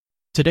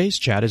Today's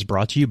chat is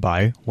brought to you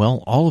by,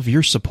 well, all of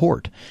your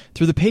support.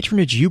 Through the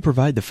patronage you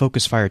provide the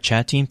Focus Fire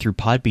chat team through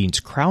Podbean's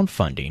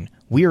crowdfunding,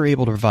 we are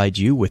able to provide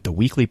you with the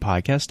weekly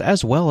podcast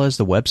as well as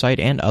the website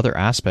and other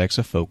aspects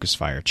of Focus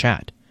Fire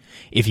chat.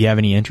 If you have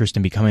any interest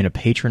in becoming a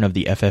patron of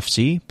the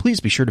FFC, please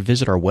be sure to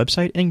visit our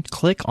website and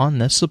click on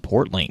the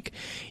support link.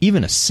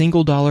 Even a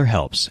single dollar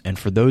helps, and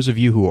for those of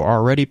you who are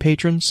already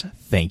patrons,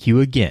 thank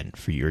you again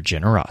for your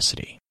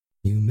generosity.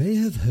 You may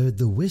have heard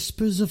the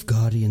whispers of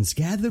guardians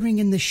gathering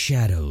in the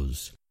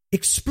shadows,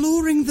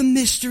 exploring the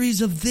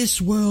mysteries of this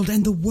world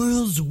and the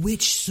worlds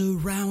which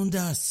surround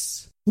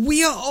us.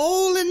 We are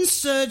all in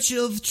search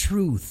of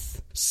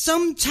truth.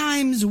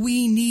 Sometimes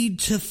we need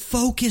to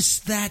focus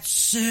that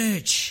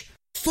search.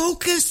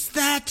 Focus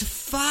that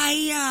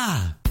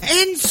fire.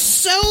 And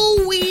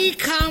so we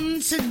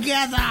come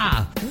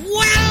together.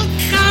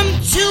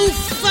 Welcome to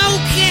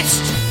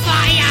Focused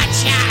Fire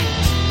Chat.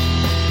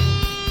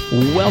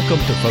 Welcome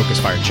to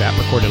Focus Fire Chat,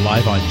 recorded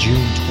live on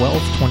June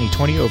 12th,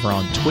 2020 over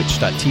on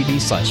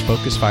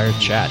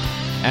twitch.tv/FocusFireChat.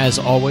 As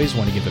always,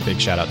 want to give a big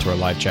shout out to our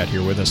live chat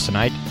here with us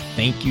tonight.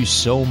 Thank you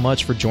so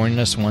much for joining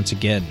us once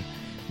again.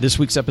 This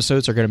week's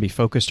episodes are going to be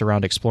focused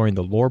around exploring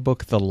the lore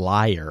book, The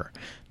Liar.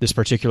 This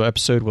particular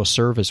episode will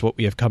serve as what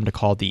we have come to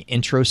call the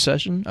intro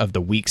session of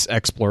the week's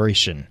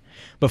exploration.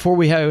 Before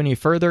we have any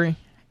further,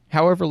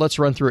 however, let's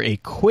run through a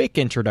quick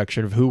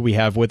introduction of who we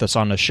have with us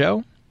on the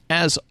show.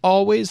 As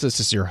always,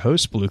 this is your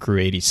host, Blue Crew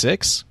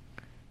 86.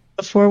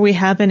 Before we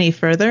have any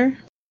further,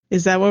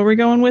 is that what we're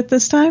going with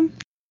this time?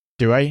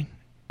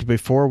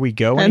 Before we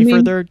go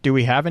further, do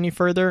we have any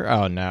further?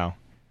 Oh, no.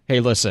 Hey,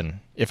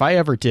 listen, if I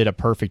ever did a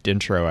perfect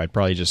intro, I'd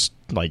probably just,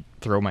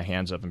 throw my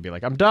hands up and be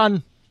like, I'm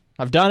done.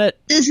 I've done it.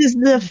 This is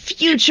the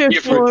future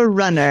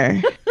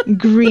forerunner,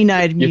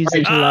 green-eyed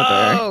music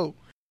lover.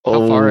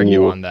 How far are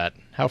you on that?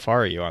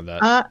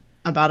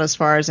 About as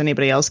far as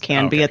anybody else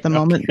can be at the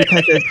moment,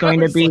 because it's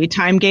going to be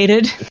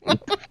time-gated.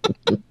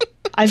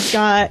 I've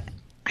got,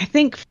 I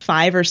think,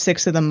 5 or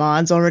 6 of the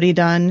mods already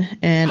done,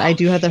 and I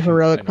do have the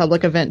Heroic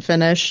Public event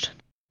finished.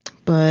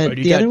 But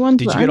the other ones...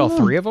 Did you get all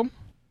 3 of them?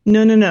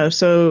 No.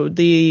 So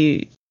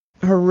the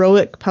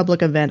Heroic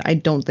Public event, I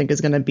don't think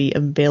is going to be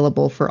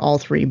available for all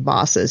 3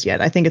 bosses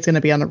yet. I think it's going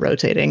to be on a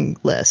rotating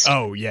list.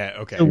 Oh, yeah,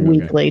 okay. A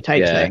weekly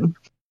type thing.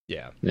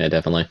 Yeah,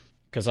 definitely.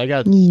 Because I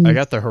got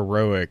the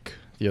Heroic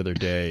the other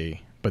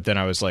day, but then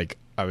I was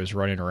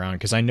running around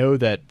because I know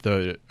that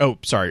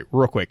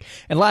real quick.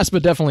 And last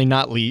but definitely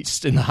not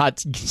least, in the hot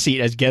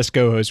seat as guest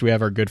co-host, we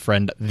have our good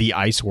friend, the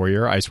Ice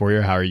Warrior. Ice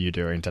Warrior, how are you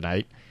doing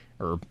tonight?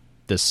 Or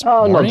this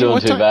morning? Not doing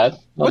too bad.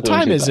 What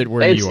time is it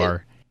where you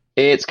are?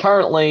 It's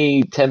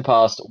currently 10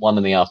 past 1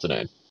 in the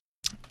afternoon.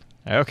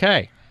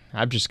 Okay.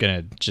 I'm just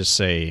going to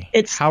say,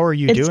 how are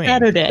you doing? It's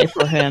Saturday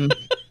for him.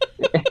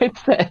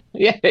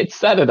 It's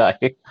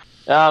Saturday.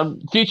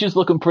 Future's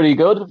looking pretty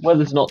good.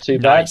 Weather's not too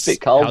bad. It's a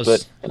bit cold,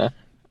 but you know.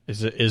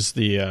 Is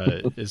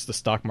the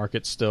stock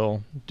market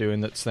still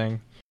doing its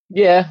thing?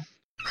 Yeah,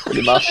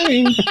 pretty much.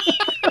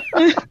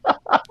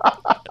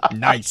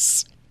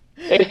 Nice.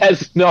 It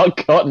has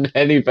not gotten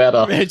any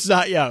better. It's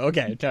not. Yeah.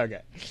 Okay.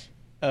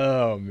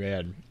 Oh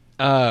man.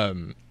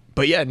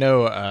 But yeah,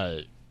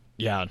 no.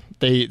 Yeah,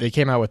 they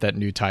came out with that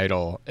new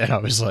title, and I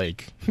was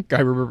like,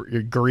 I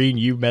remember Green.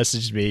 You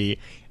messaged me.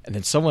 And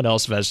then someone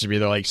else messaged me.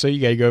 They're like, "So you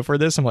gotta go for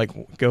this?" I'm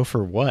like, "Go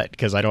for what?"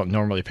 Because I don't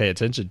normally pay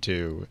attention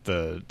to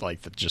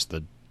just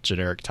the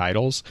generic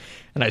titles.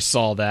 And I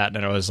saw that,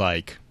 and I was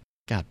like,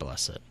 "God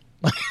bless it."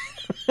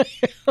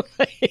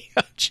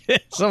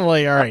 So I'm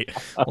like, "All right,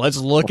 let's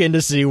look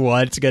into see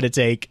what it's gonna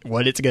take.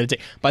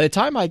 By the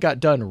time I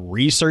got done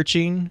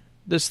researching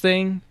this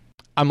thing,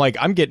 I'm like,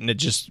 I'm getting it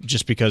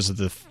just because of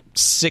the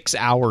 6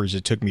 hours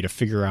it took me to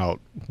figure out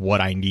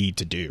what I need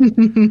to do.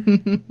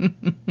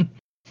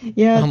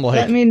 Yeah,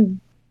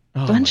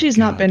 Bungie's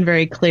not been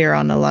very clear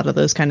on a lot of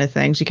those kind of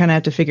things. You kind of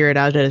have to figure it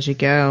out as you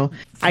go.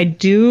 I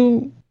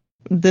do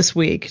this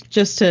week,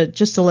 just to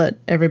let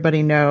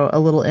everybody know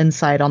a little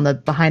insight on the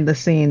behind the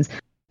scenes.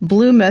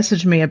 Blue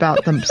messaged me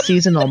about the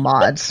seasonal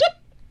mods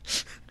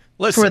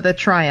for the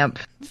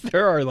Triumph.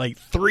 There are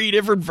 3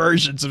 different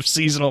versions of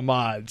seasonal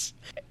mods,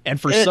 and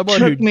for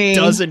someone who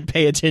doesn't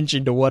pay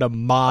attention to what a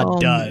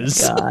mod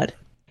does, my God.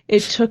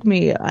 It took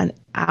me an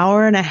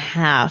hour and a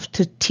half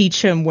to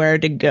teach him where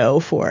to go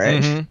for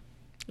it.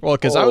 Mm-hmm. Well,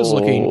 because I was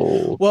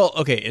looking... Well,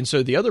 okay, and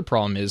so the other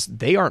problem is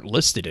they aren't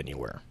listed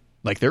anywhere.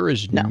 There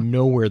is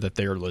nowhere that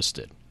they're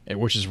listed,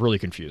 which is really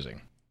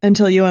confusing.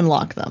 Until you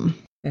unlock them.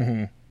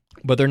 Mm-hmm.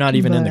 But they're not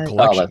even in the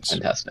collections. Oh, that's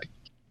fantastic.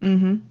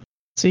 Mm-hmm.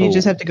 So you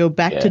just have to go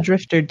back to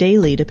Drifter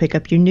daily to pick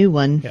up your new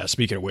one. Yeah,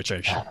 speaking of which,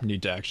 I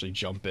need to actually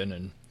jump in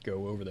and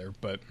go over there.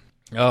 But,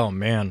 oh,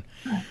 man.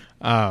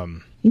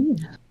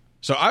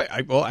 So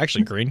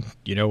actually, Green,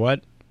 you know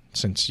what?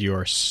 Since you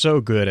are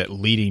so good at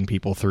leading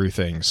people through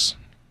things,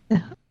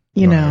 it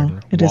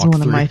is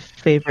one of my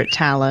favorite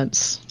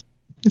talents.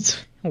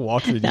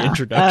 Walk through the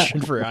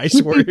introduction for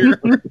Ice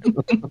Warrior.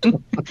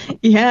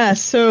 Yeah,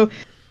 so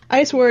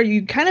Ice Warrior,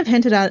 you kind of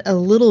hinted at a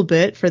little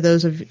bit for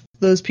those of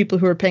those people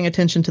who are paying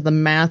attention to the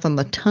math on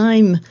the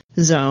time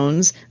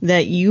zones,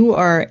 that you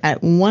are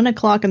at 1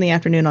 o'clock in the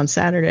afternoon on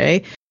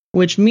Saturday,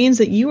 which means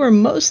that you are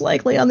most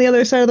likely on the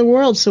other side of the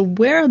world. So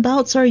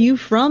whereabouts are you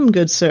from,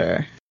 good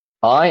sir?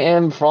 I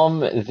am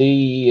from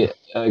the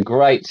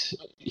great,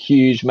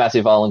 huge,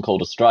 massive island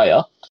called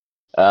Australia.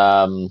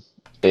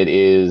 It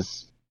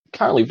is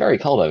currently very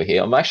cold over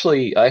here. I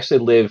actually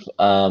live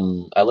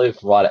I live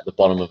right at the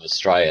bottom of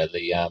Australia,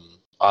 the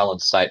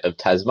island state of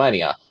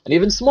Tasmania, an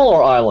even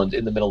smaller island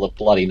in the middle of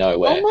bloody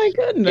nowhere. Oh my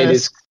goodness! It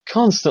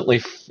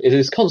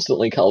is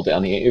constantly cold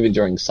down here, even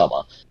during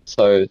summer.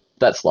 So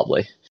that's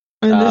lovely.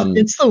 And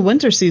it's the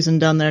winter season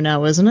down there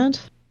now, isn't it?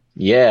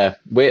 Yeah,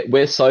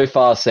 we're so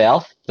far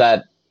south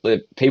that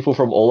people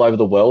from all over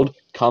the world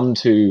come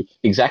to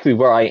exactly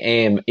where I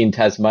am in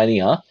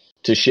Tasmania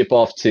to ship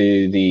off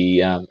to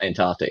the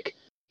Antarctic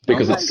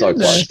because it's so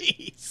close.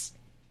 Jeez.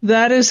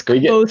 That is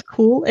both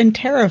cool and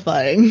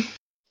terrifying.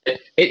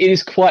 It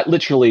is quite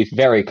literally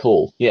very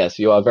cool. Yes,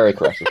 you are very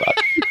correct with that.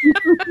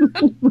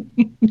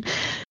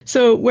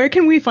 So where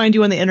can we find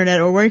you on the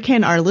internet, or where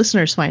can our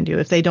listeners find you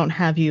if they don't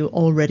have you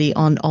already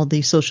on all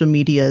the social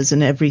medias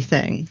and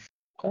everything?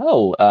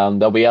 Oh,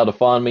 they'll be able to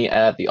find me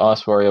at the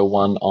Ice Warrior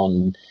 1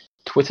 on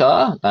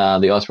Twitter,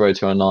 the Ice Warrior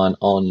 209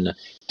 on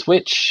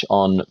Twitch,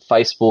 on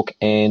Facebook,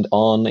 and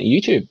on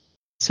YouTube.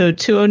 So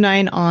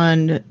 209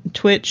 on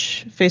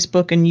Twitch,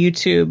 Facebook, and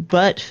YouTube,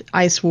 but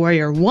Ice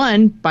Warrior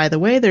 1, by the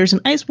way, there's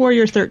an Ice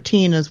Warrior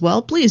 13 as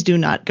well. Please do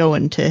not go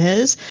into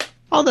his,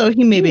 although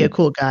he may be a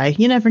cool guy.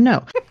 You never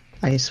know.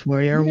 Ice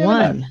Warrior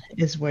 1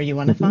 is where you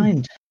want to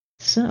find.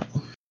 So,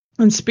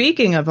 and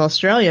speaking of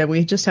Australia,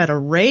 we just had a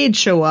raid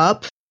show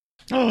up.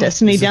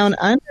 Destiny Down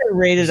Under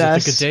raided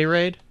us. Is it the Good Day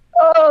raid?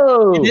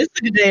 Oh! It is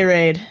the Good Day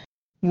raid.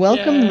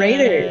 Welcome,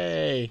 Raiders.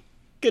 Yay!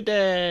 Good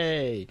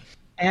day!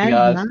 And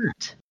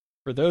not.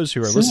 For those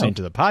who are listening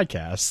to the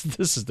podcast,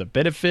 this is the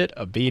benefit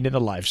of being in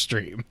the live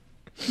stream.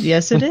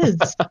 Yes, it is.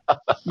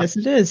 Yes,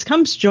 it is.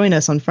 Come join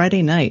us on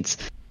Friday nights.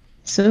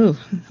 So,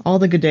 all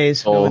the good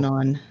days going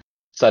on.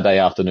 Saturday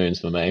afternoons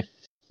for me.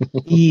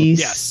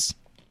 Yes.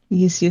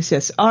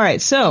 Yes. All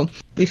right, so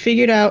we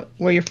figured out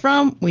where you're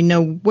from. We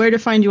know where to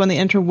find you on the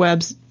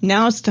interwebs.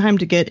 Now it's time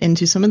to get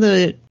into some of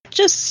the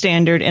just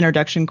standard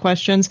introduction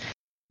questions.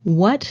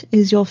 What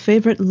is your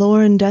favorite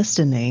lore in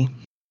Destiny?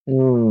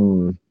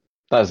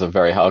 That is a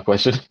very hard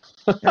question.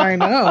 I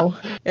know.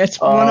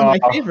 It's one of my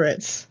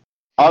favorites.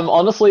 I'm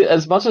honestly,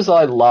 as much as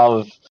I,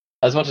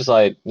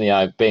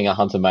 being a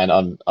hunter man,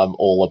 I'm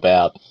all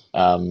about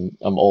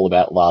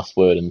Last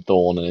Word and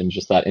Thorn and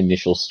just that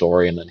initial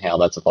story and then how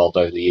that's evolved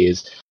over the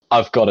years.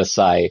 I've got to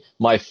say,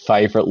 my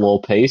favorite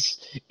lore piece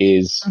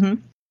is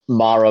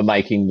Mara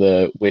making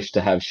the wish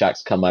to have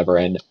Shaxx come over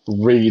and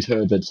read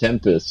her The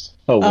Tempest.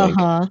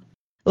 Well,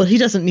 he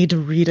doesn't need to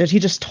read it. He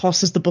just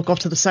tosses the book off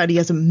to the side. He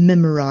has it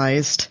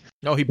memorized.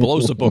 No, he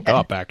blows the book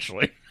up,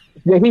 actually.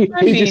 Yeah,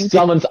 he just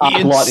summons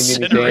Arclight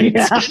in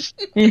his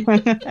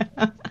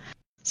hand.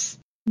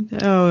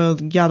 Oh,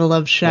 gotta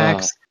love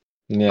Shaxx.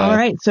 Yeah, all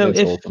right, so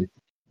if awesome.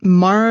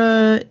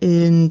 Mara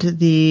and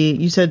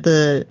you said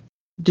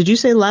did you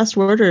say Last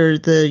Word or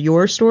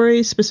your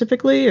story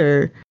specifically,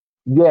 or?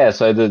 Yeah,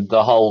 so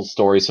the whole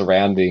story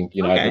surrounding,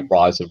 the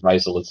rise of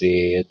Razor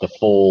Lazeer, the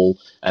fall,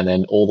 and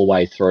then all the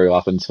way through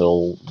up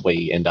until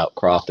we end up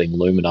crafting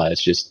Lumina.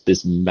 It's just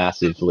this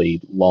massively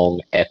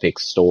long, epic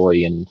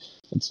story, and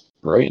it's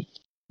brilliant.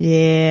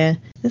 Yeah,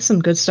 there's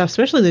some good stuff,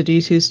 especially the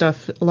D2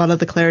 stuff, a lot of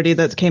the clarity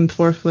that came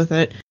forth with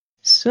it.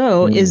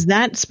 So, is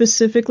that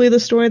specifically the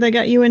story that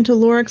got you into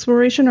lore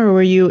exploration, or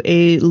were you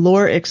a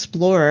lore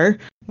explorer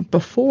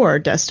before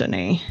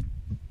Destiny?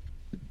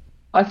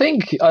 I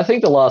think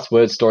the Last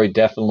Word story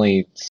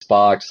definitely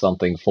sparked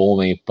something for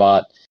me,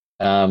 but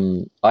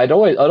I'd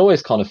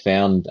always kind of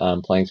found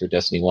playing through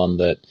Destiny 1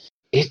 that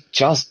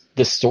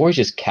the story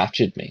just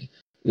captured me.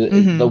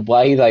 The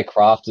way they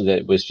crafted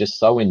it was just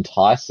so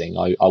enticing.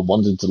 I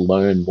wanted to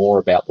learn more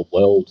about the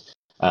world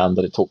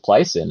that it took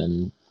place in,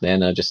 and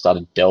then I just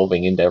started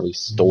delving into every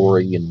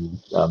story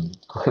and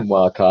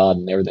Grimoire card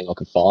and everything I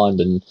could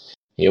find, and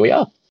here we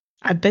are.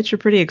 I bet you're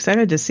pretty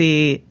excited to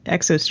see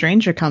Exo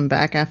Stranger come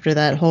back after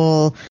that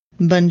whole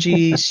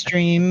Bungie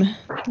stream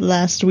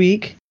last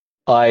week.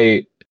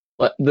 The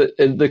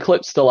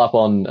clip's still up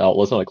on.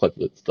 Well, it's not a clip.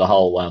 It's the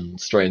whole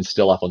stream's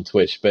still up on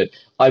Twitch. But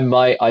I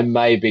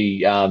may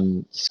be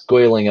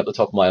squealing at the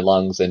top of my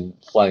lungs and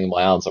flailing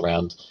my arms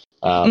around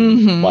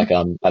like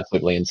I'm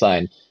absolutely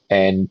insane.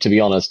 And to be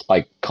honest,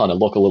 I kind of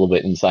look a little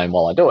bit insane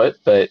while I do it.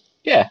 But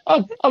yeah,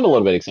 I'm a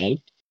little bit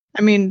excited.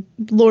 I mean,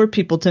 lore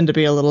people tend to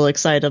be a little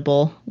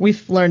excitable.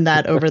 We've learned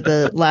that over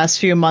the last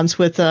few months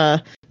with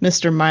Mr.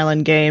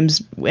 Mylan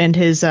Games and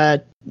his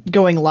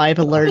going live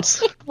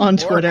alerts on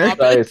Twitter.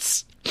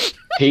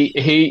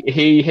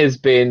 He has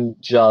been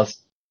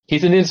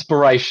he's an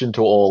inspiration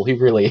to all. He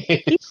really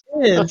is.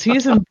 He is.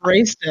 He's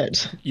embraced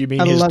it. You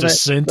mean his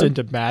descent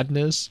into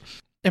madness?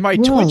 Am I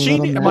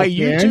twitching? Am I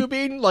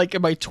YouTubing? Like,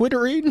 am I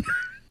Twittering?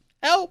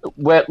 Help!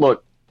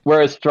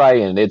 We're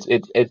Australian. It's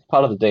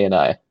part of the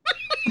DNA.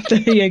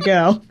 There you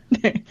go.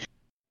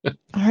 All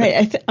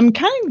right, I'm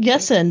kind of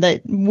guessing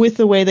that with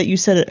the way that you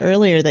said it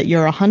earlier, that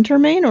you're a hunter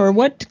main, or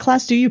what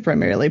class do you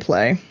primarily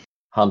play?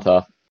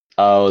 Hunter.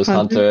 I was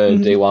Hunter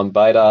D1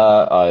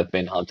 Beta. I've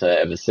been Hunter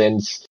ever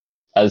since.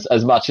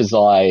 As much as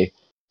I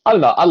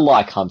don't know, I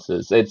like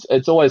hunters.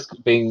 It's always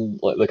been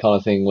like the kind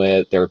of thing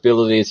where their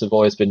abilities have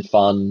always been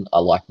fun. I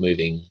like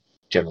moving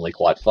generally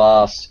quite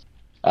fast.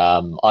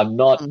 I'm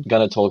not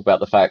going to talk about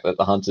the fact that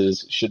the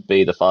hunters should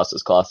be the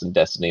fastest class in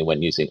Destiny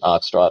when using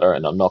Arcstrider,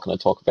 and I'm not going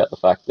to talk about the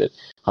fact that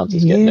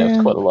hunters get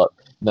nerfed quite a lot.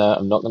 No,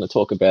 I'm not going to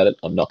talk about it.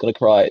 I'm not going to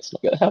cry. It's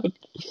not going to happen.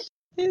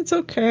 It's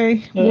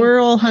okay. We're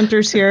all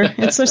hunters here.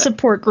 It's a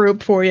support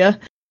group for you.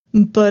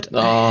 But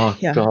God,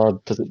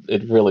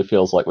 it really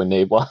feels like we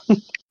need one.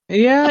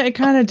 Yeah, it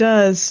kind of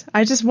does.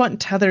 I just want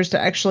tethers to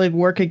actually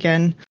work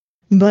again.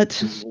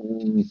 But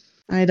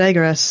I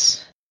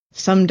digress.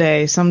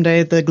 Someday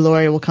the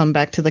glory will come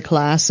back to the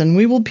class and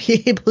we will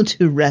be able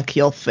to wreck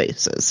your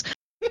faces.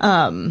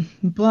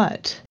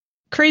 But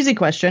crazy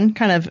question,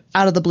 kind of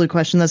out of the blue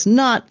question that's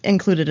not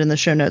included in the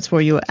show notes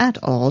for you at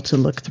all to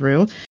look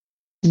through.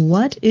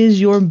 What is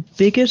your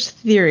biggest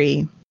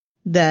theory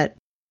that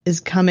is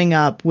coming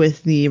up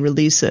with the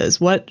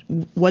releases? What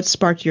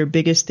sparked your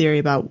biggest theory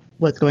about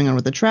what's going on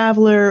with the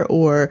Traveler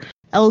or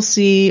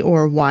Elsie,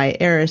 or why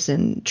Eris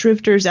and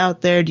Drifter's out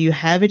there? Do you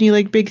have any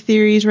like big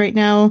theories right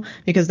now?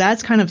 Because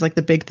that's kind of like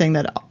the big thing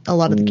that a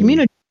lot of the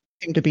community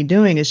seem to be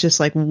doing, is just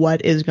like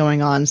what is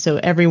going on. So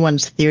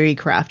everyone's theory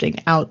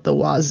crafting out the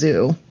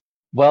wazoo.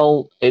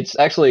 Well, it's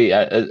actually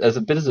as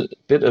a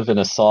bit of an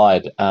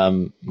aside.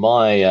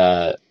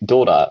 My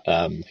daughter,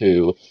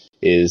 who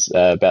is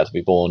about to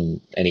be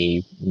born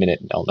any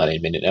minute, not any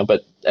minute now,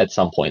 but at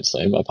some point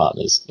soon. My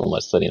partner's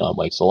almost 39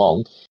 weeks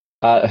along.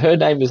 Her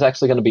name is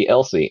actually going to be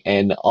Elsie,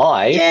 and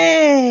I,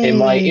 in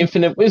my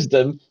infinite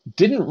wisdom,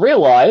 didn't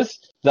realize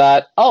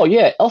that, oh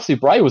yeah, Elsie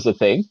Bray was a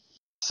thing.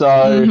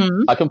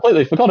 So I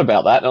completely forgot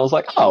about that, and I was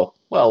like, oh,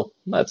 well,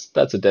 that's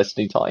a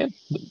Destiny tie-in.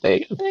 There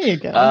you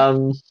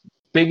go.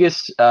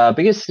 Biggest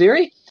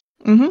theory?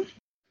 Mm-hmm.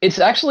 It's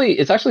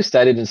actually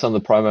stated in some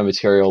of the promo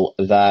material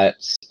that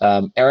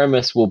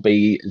Eramis will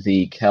be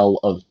the Kell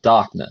of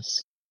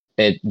Darkness.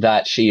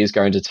 That she is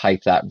going to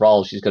take that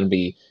role. She's going to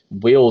be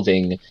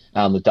wielding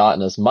the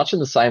darkness, much in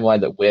the same way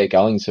that we're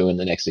going to in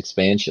the next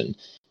expansion.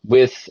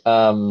 With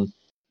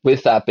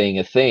that being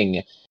a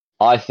thing,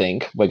 I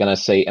think we're going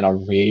to see, and I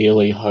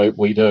really hope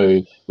we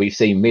do, we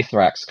see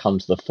Mithrax come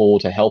to the fore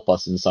to help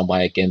us in some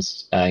way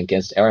against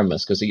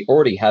Eramis, because he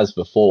already has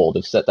before.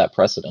 They've set that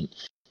precedent.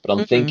 But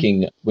I'm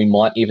thinking we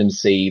might even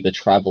see the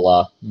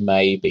Traveler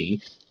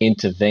maybe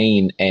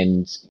intervene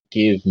and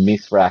give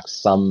Mithrax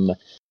some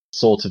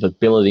sort of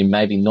ability,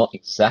 maybe not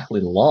exactly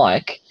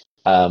like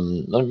a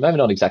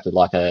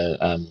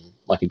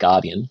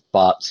Guardian,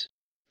 but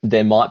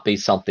there might be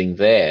something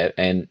there,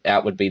 and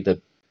that would be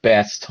the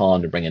best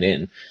time to bring it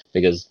in,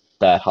 because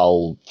that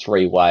whole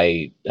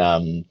three-way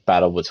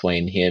battle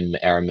between him,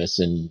 Eramis,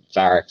 and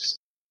Variks.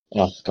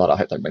 Oh God, I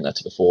hope they bring that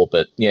to the fore.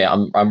 But yeah,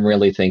 I'm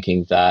really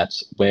thinking that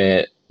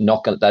we're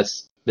not going.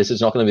 This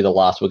is not going to be the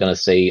last we're going to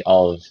see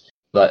of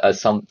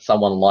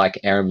someone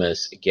like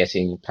Eramis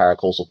getting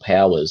paracausal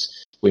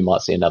powers. We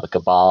might see another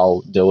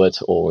Cabal do it,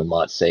 or we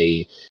might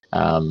see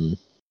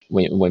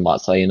we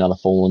might see another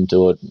Fallen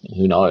do it.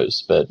 Who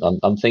knows? But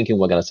I'm thinking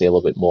we're going to see a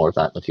little bit more of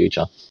that in the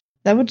future.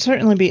 That would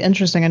certainly be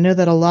interesting. I know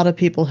that a lot of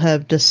people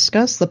have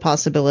discussed the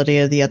possibility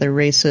of the other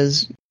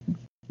races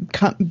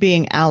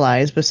being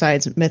allies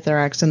besides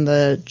Mithrax and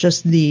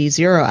the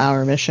 0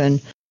 hour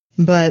mission,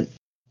 but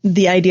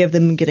the idea of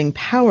them getting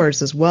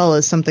powers as well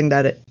is something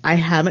that I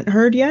haven't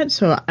heard yet.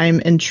 So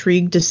I'm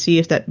intrigued to see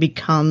if that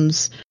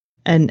becomes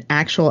an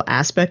actual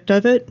aspect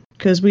of it,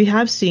 because we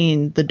have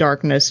seen the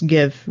darkness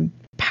give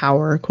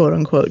power, quote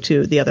unquote,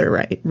 to the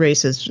other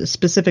races.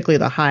 Specifically,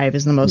 the Hive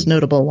is the most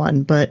notable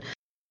one, but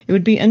it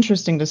would be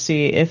interesting to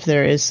see if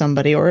there is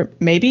somebody, or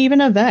maybe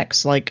even a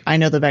Vex. Like, I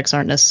know the Vex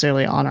aren't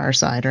necessarily on our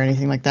side or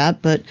anything like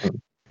that, but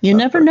you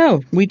never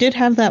know. We did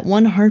have that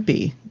one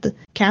Harpy, the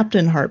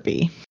Captain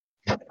Harpy.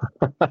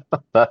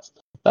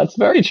 That's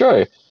very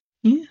true.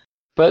 Yeah.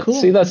 But cool.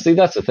 see that's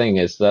the thing,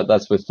 is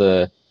that's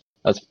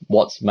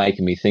what's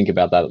making me think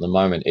about that at the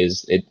moment.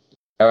 Is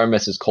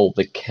Eramis is called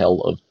the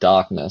Kell of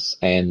Darkness,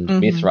 and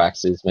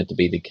Mithrax is meant to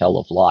be the Kell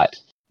of Light,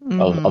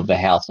 of the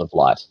House of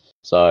Light.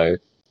 So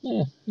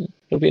yeah,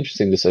 it'll be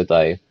interesting to see if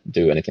they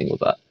do anything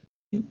with that.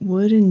 It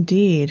would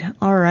indeed.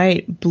 All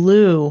right,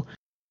 Blue.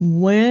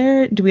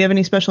 Where do we have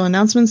any special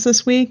announcements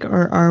this week,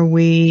 or are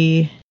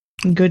we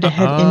good to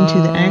head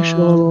into the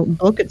actual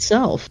book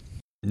itself?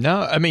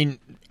 No, I mean,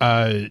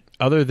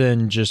 other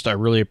than just, I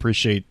really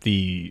appreciate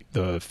the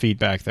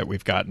feedback that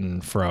we've gotten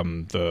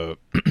from the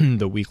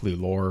the weekly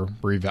lore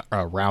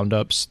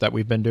roundups that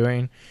we've been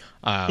doing.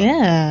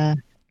 Yeah.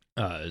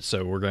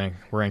 So we're going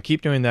to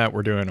keep doing that.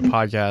 We're doing a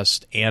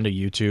podcast and a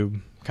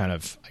YouTube kind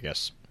of, I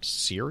guess,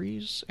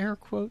 series, air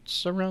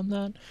quotes, around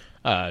that.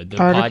 The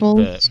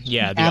articles,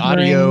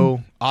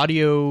 the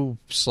audio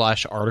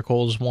 /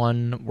 articles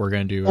one we're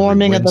going to do.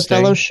 Forming of the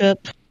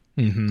Fellowship.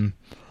 Mm-hmm.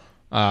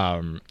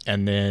 And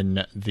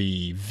then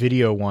the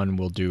video one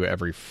we'll do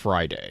every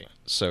Friday.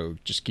 So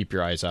just keep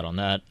your eyes out on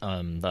that.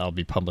 That'll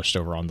be published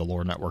over on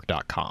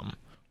thelorenetwork.com.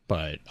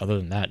 But other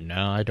than that, no,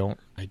 I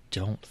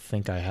don't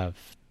think I have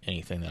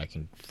anything that I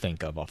can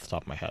think of off the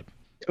top of my head.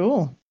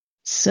 Cool.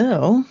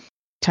 So,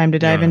 time to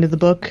dive into the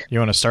book. You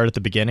want to start at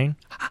the beginning?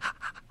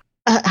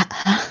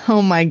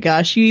 Oh my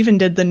gosh, you even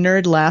did the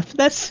nerd laugh.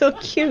 That's so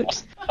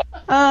cute.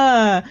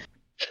 We're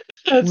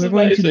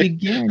going to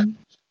begin.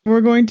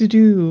 We're going to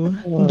do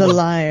The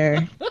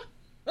Liar.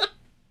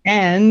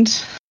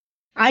 And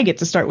I get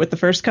to start with the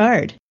first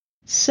card.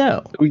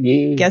 So,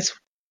 guess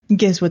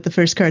what the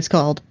first card's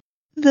called?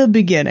 The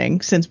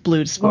Beginning, since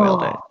Blue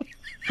spoiled it.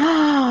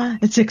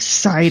 It's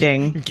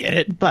exciting. Get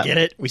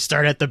it? We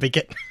start at the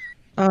beginning.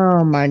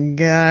 Oh my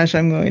gosh,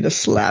 I'm going to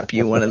slap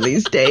you one of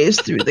these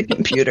days through the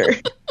computer.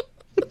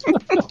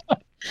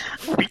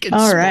 Freaking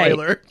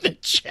spoiler in the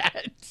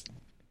chat.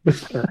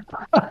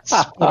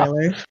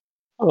 Spoiler.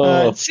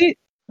 See,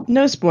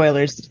 no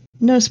spoilers.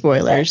 No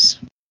spoilers.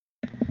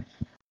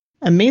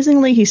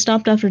 Amazingly, he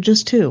stopped after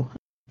just 2.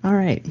 All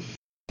right.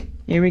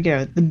 Here we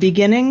go. The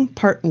Beginning,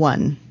 Part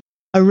 1.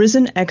 A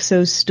risen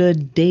Exo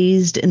stood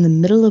dazed in the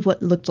middle of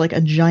what looked like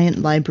a giant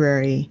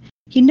library.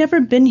 He'd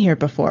never been here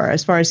before,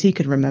 as far as he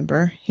could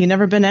remember. He'd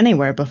never been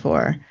anywhere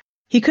before.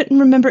 He couldn't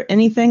remember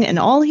anything, and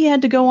all he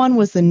had to go on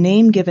was the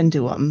name given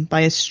to him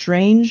by a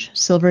strange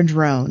silver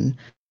drone.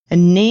 A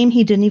name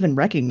he didn't even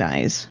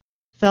recognize.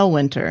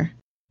 Fellwinter.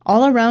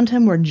 All around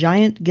him were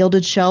giant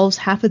gilded shelves,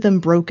 half of them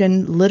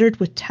broken, littered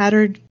with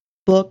tattered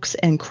books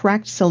and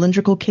cracked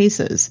cylindrical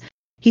cases.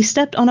 He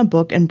stepped on a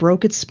book and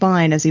broke its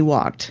spine as he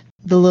walked.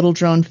 The little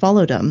drone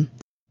followed him.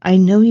 "I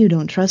know you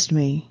don't trust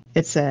me,"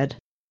 it said.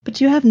 "But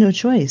you have no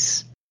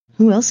choice.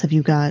 Who else have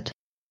you got?"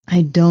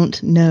 "I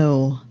don't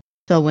know,"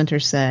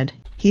 Fellwinter said.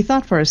 He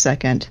thought for a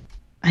second.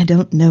 "I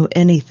don't know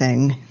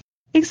anything."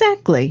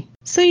 "Exactly.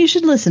 So you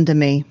should listen to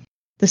me."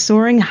 The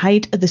soaring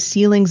height of the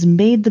ceilings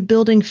made the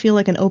building feel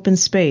like an open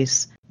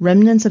space.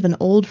 Remnants of an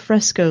old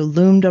fresco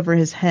loomed over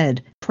his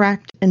head,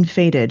 cracked and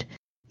faded.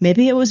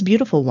 Maybe it was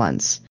beautiful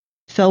once.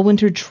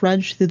 Fellwinter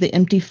trudged through the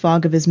empty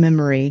fog of his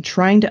memory,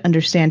 trying to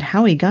understand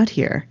how he got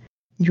here.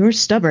 "You're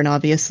stubborn,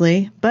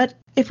 obviously, but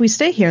if we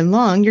stay here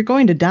long, you're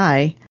going to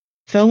die."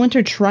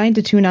 Fellwinter tried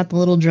to tune out the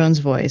little drone's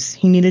voice.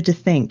 He needed to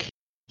think.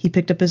 He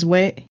picked his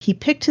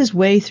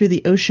way through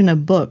the ocean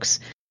of books,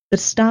 but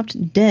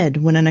stopped dead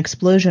when an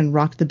explosion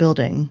rocked the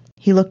building.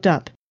 He looked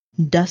up.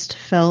 Dust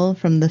fell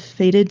from the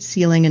faded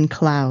ceiling in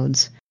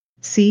clouds.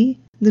 "See?"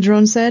 the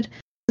drone said.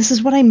 "This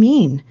is what I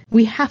mean.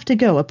 We have to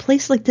go. A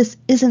place like this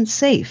isn't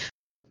safe."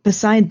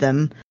 Beside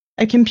them,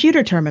 a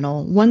computer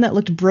terminal, one that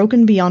looked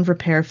broken beyond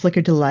repair,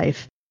 flickered to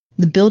life.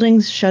 The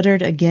buildings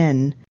shuddered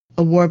again.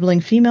 A warbling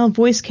female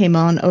voice came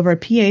on over a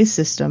PA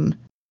system,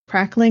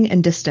 crackling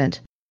and distant.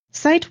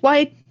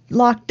 "Site-wide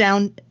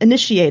lockdown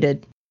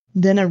initiated."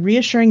 Then a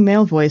reassuring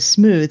male voice,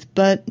 smooth,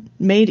 but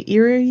made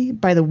eerie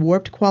by the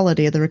warped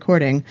quality of the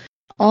recording.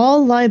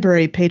 "All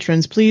library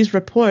patrons, please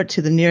report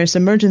to the nearest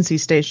emergency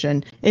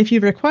station. If you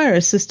require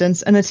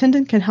assistance, an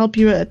attendant can help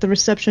you at the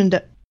reception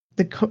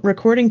The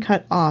recording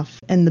cut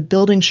off, and the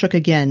building shook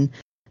again.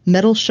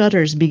 Metal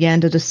shutters began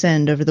to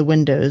descend over the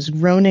windows,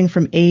 groaning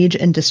from age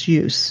and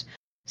disuse.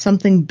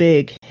 Something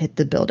big hit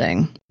the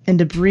building, and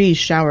debris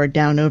showered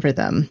down over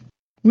them.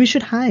 "We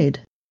should hide,"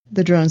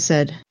 the drone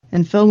said,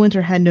 and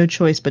Fellwinter had no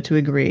choice but to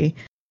agree.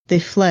 They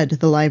fled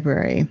the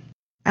library.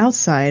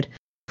 Outside,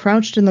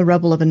 crouched in the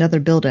rubble of another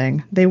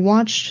building, they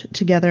watched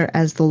together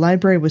as the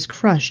library was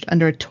crushed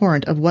under a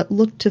torrent of what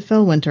looked to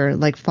Fellwinter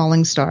like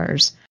falling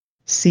stars.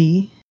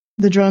 "See?"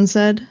 the drone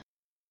said.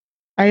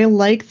 I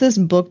like this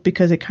book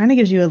because it kind of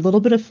gives you a little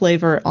bit of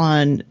flavor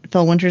on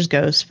Fellwinter's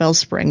ghost,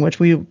 Fellspring, which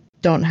we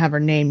don't have her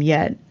name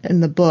yet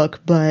in the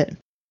book, but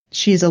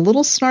she's a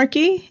little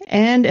snarky,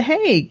 and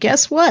hey,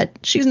 guess what?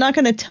 She's not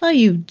going to tell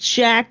you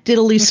jack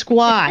diddly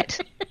squat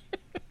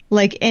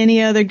like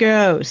any other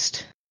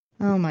ghost.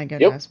 Oh my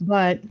goodness. Yep.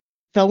 But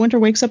Fellwinter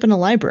wakes up in a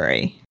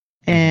library,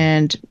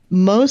 and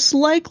most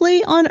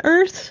likely on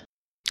Earth,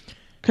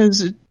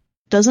 because it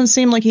doesn't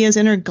seem like he has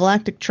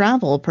intergalactic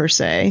travel per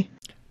se.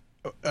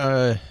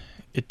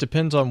 It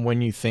depends on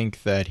when you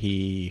think that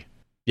he...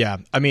 Yeah,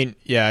 I mean,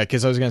 yeah,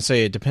 because I was going to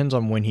say it depends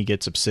on when he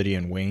gets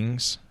obsidian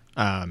wings,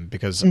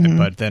 because,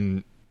 but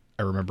then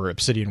I remember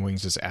obsidian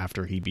wings is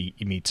after he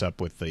meets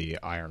up with the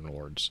Iron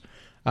Lords.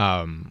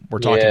 We're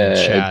talking in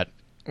chat.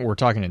 We're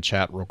talking in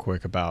chat real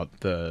quick about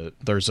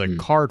there's a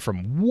card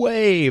from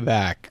way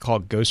back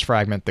called Ghost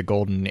Fragment, the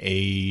Golden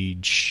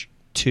Age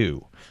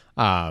 2.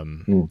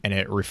 And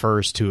it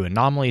refers to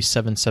Anomaly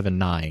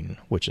 779,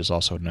 which is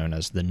also known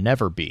as the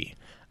Never Be.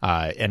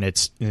 And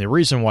the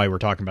reason why we're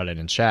talking about it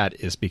in chat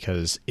is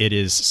because it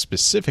is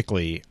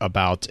specifically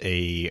about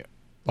a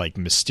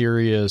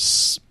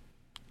mysterious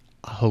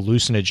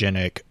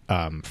hallucinogenic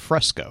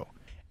fresco.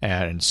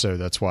 And so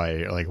that's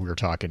why we were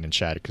talking in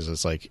chat, because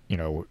it's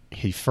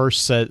he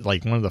first said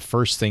one of the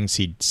first things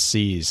he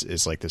sees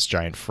is this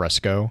giant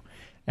fresco,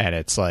 and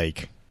it's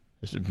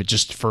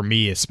just for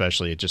me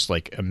especially, it just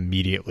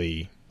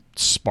immediately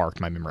sparked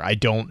my memory. I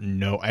don't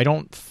know. I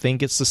don't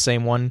think it's the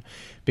same one,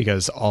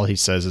 because all he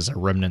says is a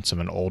remnants of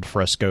an old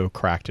fresco,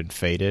 cracked and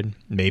faded.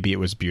 Maybe it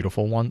was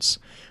beautiful once.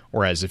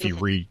 Whereas if you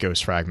read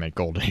Ghost Fragment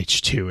Golden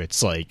Age 2,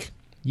 it's like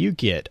you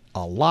get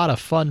a lot of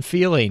fun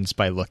feelings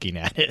by looking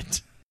at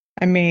it.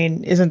 I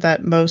mean, isn't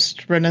that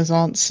most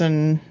Renaissance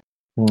and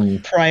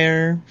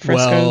prior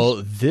frescoes?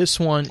 Well, this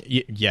one,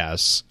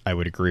 yes, I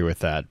would agree with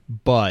that.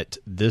 But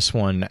this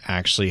one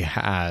actually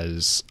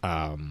has,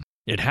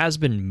 it has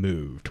been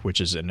moved, which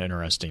is an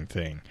interesting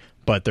thing.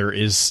 But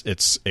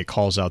it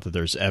calls out that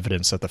there's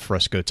evidence that the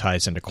fresco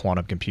ties into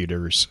quantum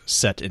computers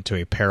set into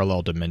a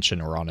parallel dimension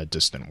or on a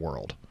distant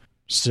world.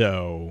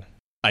 So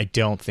I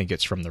don't think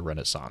it's from the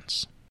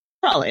Renaissance.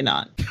 Probably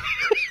not.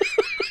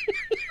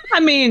 I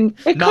mean,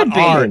 it could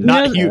be.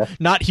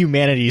 Not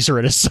humanity's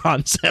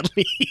Renaissance, at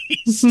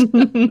least.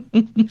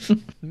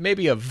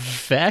 Maybe a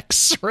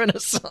Vex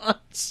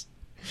Renaissance.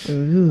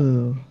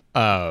 Ooh.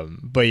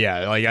 But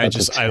yeah, like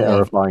That's a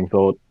terrifying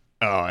thought.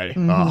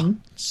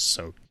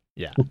 So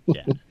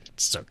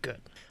it's so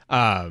good.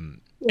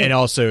 And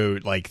also,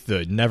 like,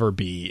 the Never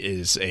Be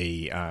is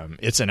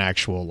it's an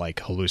actual,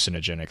 like,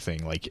 hallucinogenic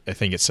thing. Like, I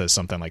think it says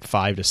something like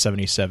 5 to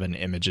 77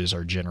 images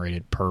are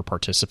generated per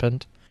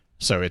participant.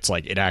 So it's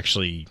like, it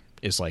actually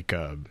is like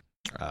it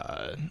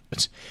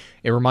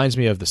reminds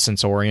me of the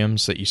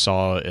sensoriums that you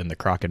saw in the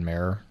Croc and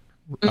Mare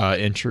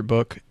intro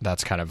book.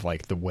 That's kind of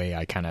like the way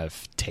I kind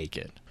of take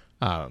it.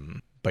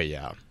 But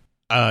yeah,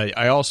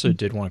 I also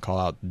did want to call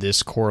out,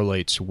 this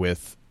correlates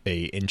with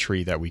a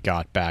entry that we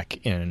got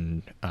back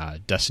in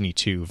Destiny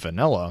 2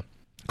 Vanilla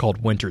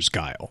called Winter's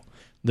Guile.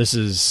 This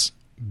is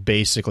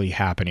basically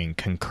happening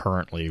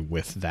concurrently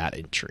with that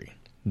entry.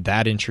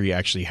 That entry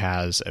actually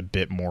has a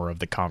bit more of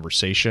the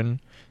conversation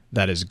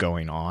that is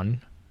going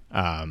on.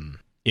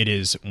 It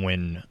is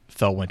when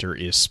Felwinter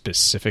is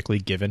specifically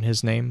given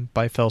his name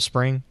by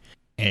Felspring,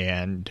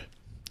 and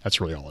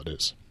that's really all it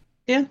is.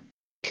 Yeah,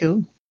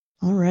 cool.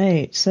 All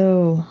right,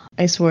 so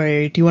Ice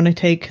Warrior, do you want to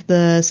take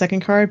the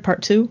second card,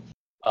 part 2?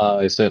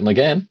 I certainly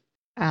can.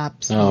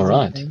 Absolutely. All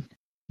right.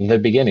 The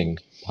beginning,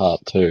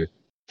 part 2.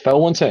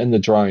 Felwinter and the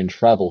drone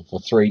traveled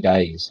for 3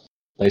 days.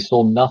 They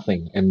saw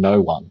nothing and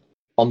no one.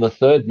 On the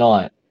third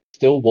night,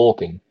 still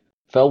walking,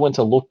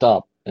 Felwinter looked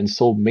up and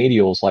saw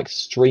meteors like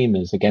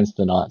streamers against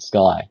the night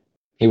sky.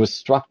 He was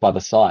struck by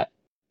the sight,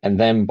 and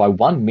then by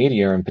one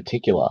meteor in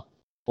particular,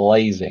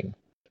 blazing,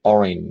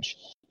 orange,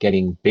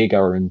 getting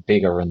bigger and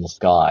bigger in the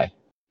sky.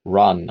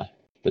 Run,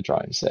 the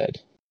drone said.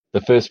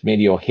 The first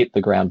meteor hit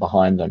the ground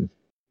behind them.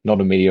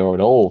 Not a meteor at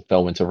all,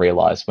 Felwinter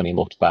realized when he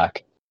looked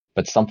back,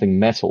 but something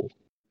metal,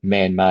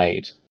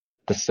 man-made.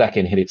 The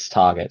second hit its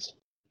target.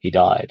 He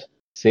died.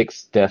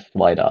 6 deaths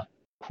later,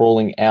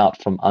 crawling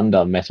out from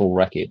under metal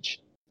wreckage,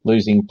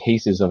 losing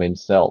pieces of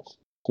himself,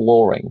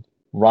 clawing,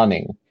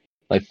 running.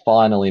 They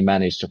finally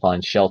managed to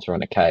find shelter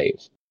in a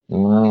cave.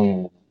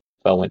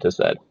 Felwinter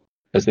said,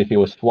 as if he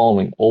was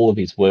swallowing all of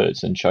his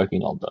words and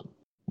choking on them.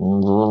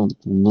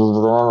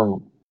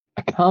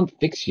 I can't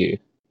fix you,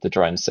 the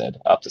drone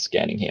said after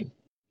scanning him.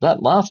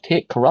 That last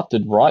hit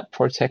corrupted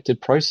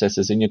right-protected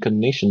processes in your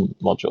cognition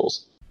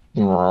modules.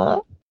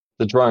 The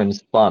drone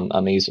spun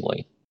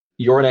uneasily.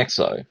 You're an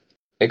exo.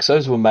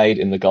 Exos were made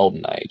in the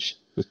Golden Age,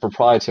 with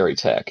proprietary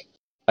tech.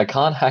 I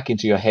can't hack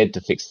into your head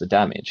to fix the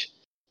damage,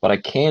 but I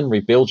can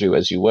rebuild you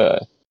as you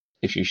were.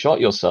 If you shot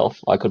yourself,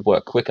 I could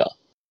work quicker.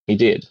 He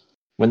did.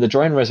 When the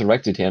drone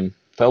resurrected him,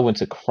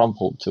 Felwinter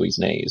crumpled to his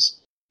knees.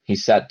 He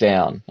sat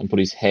down and put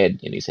his head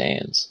in his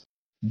hands.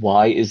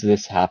 Why is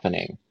this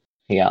happening?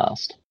 He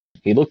asked.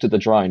 He looked at the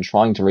drone,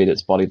 trying to read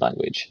its body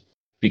language.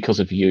 Because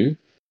of you?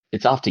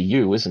 It's after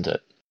you, isn't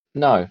it?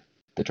 No,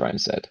 the drone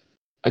said.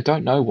 I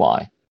don't know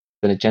why.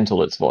 Then it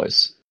gentled its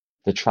voice.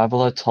 The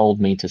Traveler told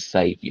me to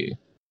save you.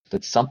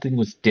 That something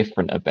was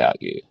different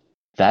about you.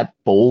 That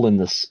ball in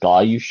the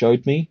sky you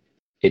showed me?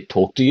 It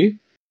talked to you?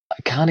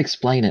 I can't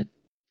explain it.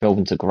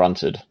 Felwinter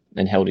grunted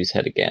and held his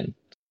head again.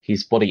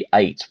 His body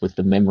ached with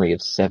the memory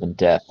of 7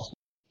 deaths,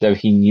 though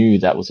he knew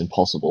that was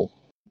impossible.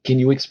 Can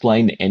you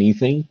explain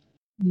anything?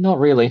 Not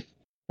really.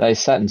 They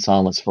sat in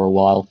silence for a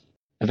while.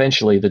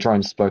 Eventually, the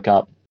drone spoke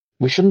up.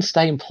 We shouldn't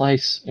stay in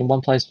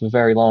one place for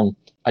very long.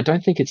 I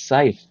don't think it's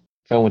safe.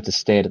 Felwinter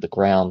stared at the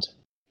ground,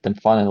 then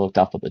finally looked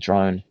up at the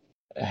drone.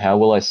 How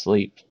will I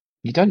sleep?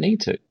 You don't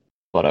need to.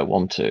 But I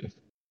want to.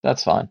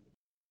 That's fine.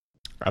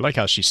 I like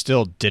how she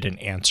still didn't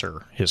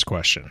answer his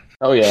question.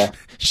 Oh, yeah.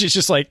 She's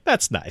just like,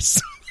 that's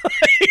nice.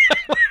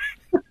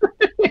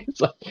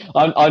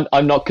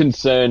 I'm not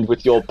concerned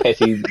with your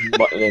petty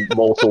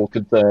mortal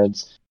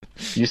concerns.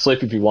 You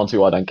sleep if you want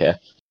to, I don't care.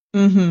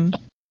 Mm-hmm.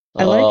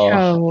 I like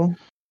how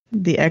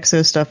the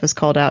Exo stuff is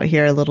called out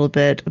here a little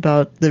bit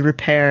about the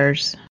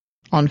repairs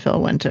on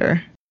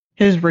Felwinter.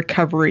 His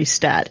recovery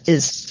stat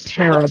is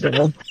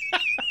terrible.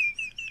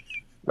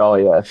 Oh,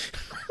 yeah.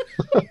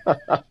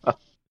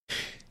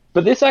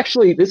 But this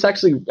actually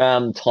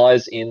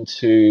ties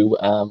into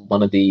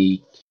one of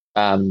the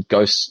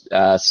ghost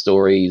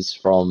stories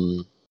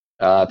from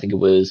I think it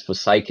was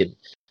Forsaken,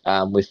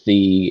 with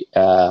the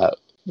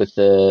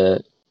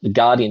the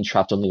Guardian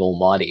trapped on the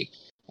Almighty.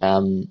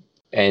 And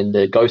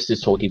the Ghost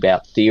is talking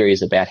about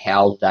theories about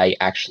how they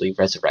actually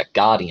resurrect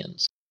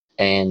Guardians.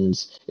 And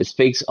it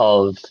speaks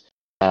of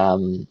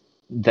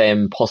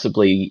them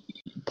possibly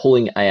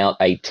pulling out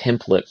a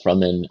template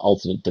from an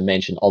alternate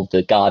dimension of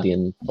the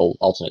Guardian, or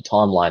alternate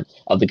timeline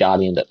of the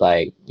Guardian that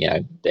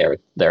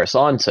they're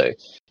assigned to.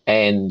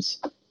 And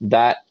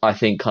that, I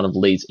think, kind of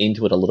leads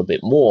into it a little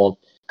bit more,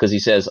 because he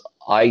says,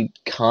 I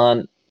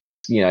can't,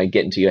 get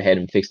into your head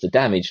and fix the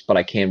damage, but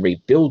I can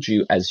rebuild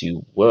you as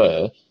you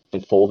were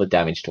before the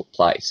damage took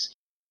place.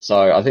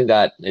 So I think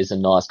that is a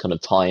nice kind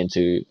of tie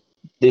into,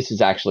 this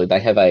is actually, they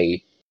have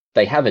a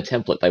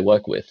template they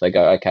work with. They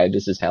go, okay,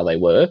 this is how they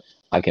were.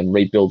 I can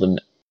rebuild them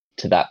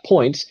to that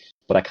point,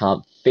 but I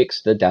can't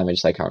fix the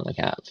damage they currently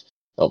have,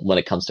 when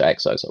it comes to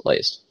Exos at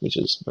least, which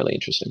is really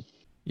interesting.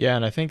 Yeah,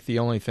 and I think the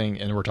only thing,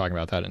 and we're talking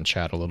about that in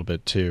chat a little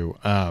bit too,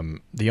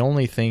 the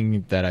only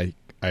thing that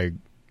I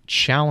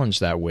challenge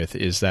that with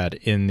is that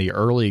in the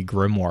early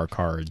Grimoire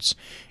cards,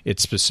 it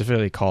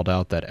specifically called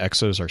out that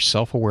Exos are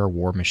self-aware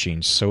war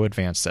machines so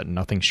advanced that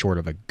nothing short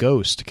of a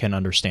ghost can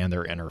understand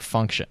their inner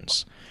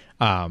functions.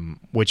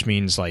 Which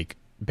means, like,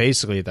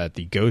 basically that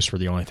the ghosts were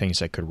the only things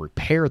that could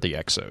repair the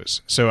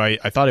Exos. So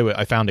I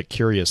found it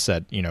curious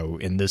that,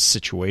 in this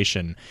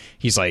situation,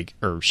 he's like,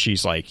 or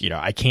she's like,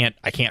 I can't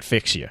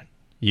fix you.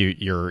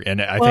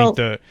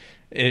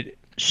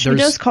 She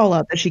does call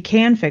out that she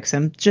can fix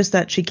him, just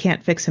that she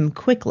can't fix him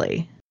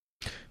quickly.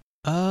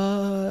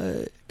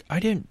 I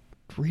didn't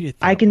read it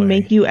that I can way.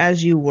 make you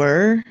as you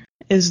were,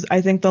 is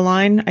I think the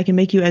line. I can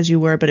make you as you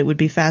were, but it would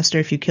be faster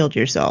if you killed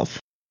yourself.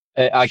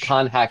 I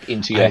can't hack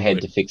into your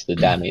head to fix the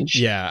damage.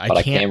 Yeah, but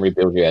I can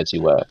rebuild you as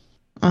you were.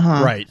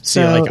 Uh-huh. Right.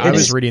 So, I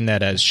was reading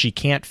that as she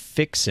can't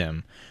fix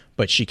him,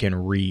 but she can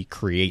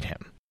recreate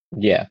him.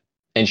 Yeah.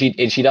 And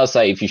she does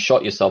say, if you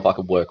shot yourself, I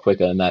could work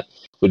quicker, and that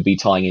would be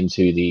tying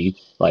into the,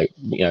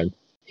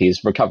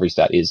 his recovery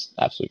stat is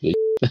absolutely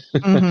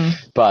mm-hmm.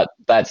 But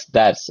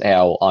that's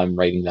how I'm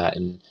reading that.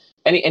 And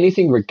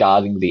anything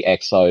regarding the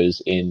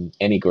Exos in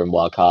any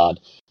Grimoire card,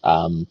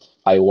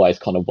 I always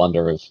kind of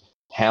wonder of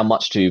how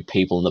much do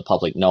people in the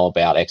public know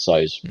about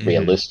Exos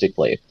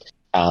realistically?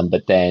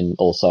 But then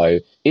also,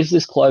 is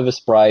this Clover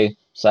Spray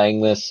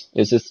saying this?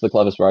 Is this the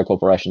Clover Spray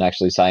Corporation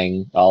actually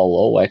saying,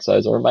 all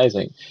Exos are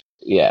amazing?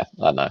 Yeah,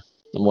 I don't know.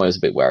 I'm always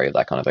a bit wary of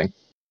that kind of thing.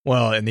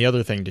 Well, and the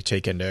other thing to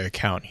take into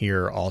account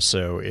here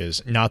also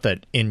is not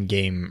that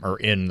in-game or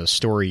in the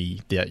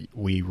story that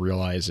we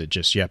realize it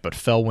just yet, but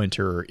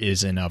Fellwinter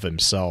is in of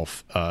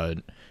himself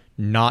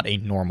not a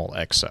normal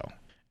Exo.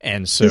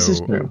 And so this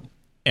is true.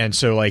 And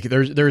so, like,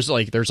 there's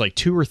like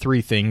two or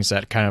three things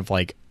that kind of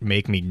like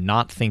make me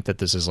not think that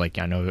this is, like,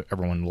 I know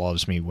everyone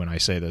loves me when I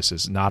say this,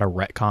 is not a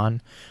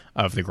retcon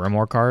of the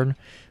Grimoire card,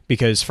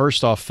 because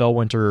first off,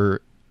 Fellwinter,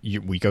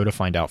 we go to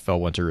find out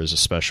Fellwinter is a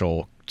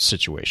special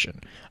situation,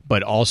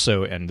 but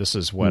also, and this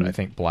is what I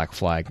think Black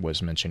Flag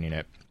was mentioning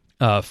it,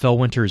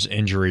 Fellwinter's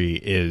injury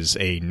is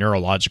a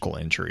neurological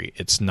injury.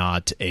 It's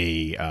not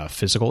a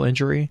physical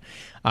injury.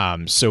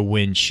 So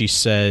when she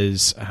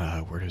says,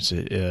 where is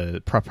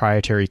it?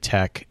 Proprietary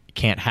tech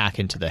can't hack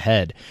into the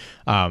head.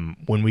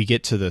 When we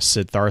get to the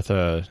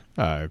Siddhartha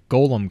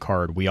Golem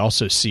card, we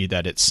also see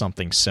that it's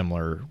something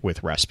similar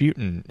with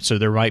Rasputin. So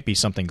there might be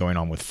something going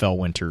on with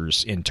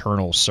Fellwinter's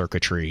internal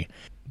circuitry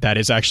that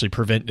is actually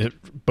prevented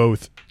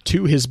both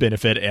to his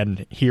benefit,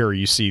 and here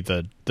you see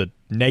the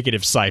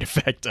negative side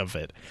effect of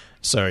it.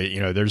 So,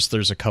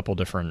 there's a couple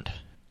different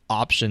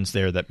options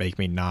there that make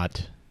me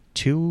not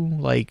too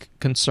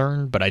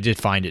concerned, but I did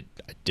find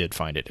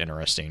it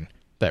interesting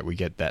that we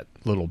get that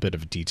little bit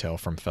of detail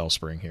from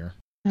Fellspring here.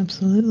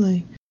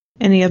 Absolutely.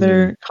 Any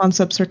other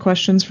concepts or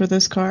questions for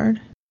this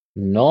card?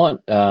 Not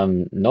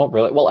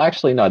really. Well,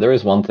 actually, no, there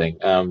is one thing.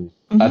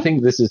 I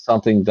think this is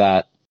something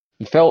that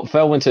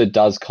Fellwinter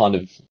does kind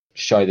of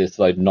show this,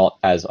 though not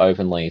as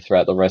openly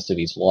throughout the rest of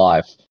his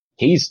life.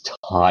 He's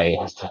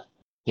tired.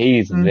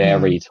 He's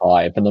very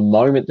tired. From the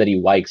moment that he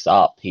wakes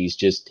up, he's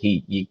just,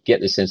 you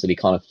get the sense that he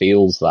kind of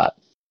feels that.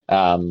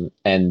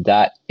 And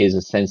that is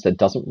a sense that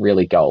doesn't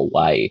really go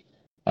away.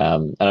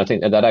 And I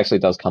think that actually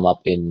does come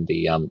up in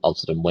the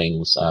Obsidian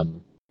Wings,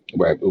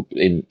 where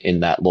in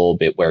that lore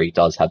bit where he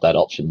does have that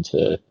option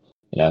to,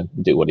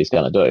 do what he's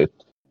going to do.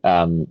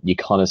 You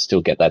kind of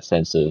still get that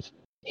sense of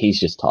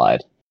he's just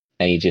tired,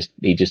 and he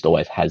just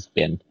always has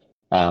been.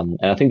 And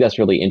I think that's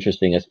really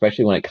interesting,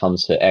 especially when it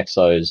comes to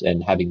Exos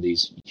and having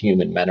these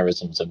human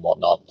mannerisms and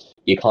whatnot.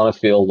 You kind of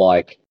feel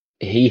like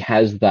he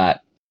has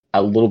that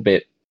a little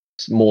bit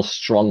more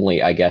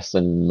strongly, I guess,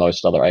 than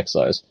most other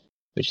Exos,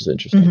 which is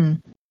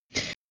interesting.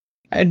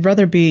 I'd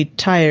rather be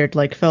tired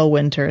like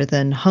Fellwinter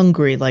than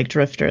hungry like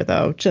Drifter,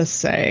 though. Just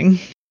saying.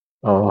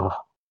 Oh.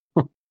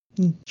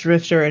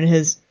 Drifter and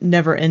his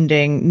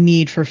never-ending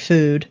need for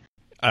food.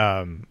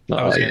 I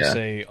was going to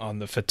say, on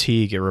the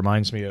fatigue, it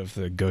reminds me of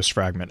the Ghost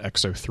Fragment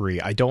Exo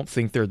 3. I don't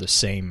think they're the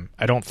same.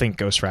 I don't think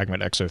Ghost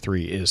Fragment Exo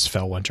 3 is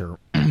Fellwinter,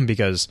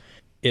 because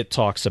it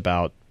talks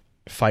about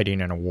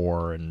fighting in a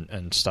war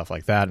and stuff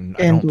like that. And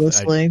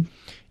endlessly.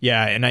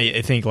 Yeah, and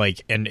I think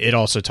like, and it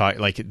also taught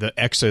like the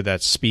Exo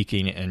that's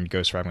speaking in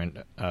Ghost Fragment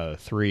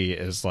 3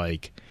 is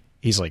like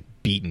he's like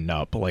beaten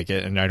up, like,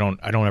 and I don't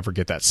ever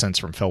get that sense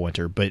from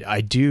Fellwinter, but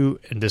I do,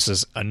 and this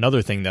is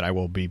another thing that I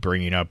will be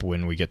bringing up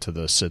when we get to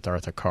the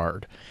Siddhartha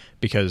card,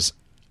 because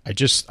I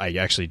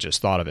actually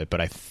just thought of it,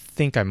 but I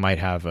think I might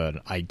have an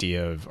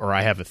idea of, or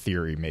I have a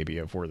theory maybe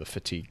of where the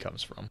fatigue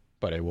comes from,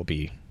 but it will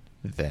be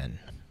then,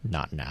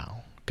 not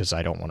now, because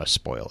I don't want to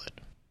spoil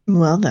it.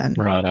 Well then.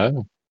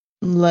 Righto.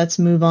 Let's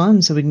move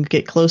on so we can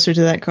get closer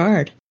to that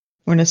card.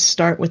 We're going to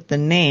start with the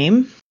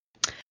name.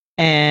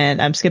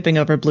 And I'm skipping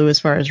over blue as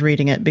far as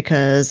reading it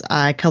because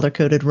I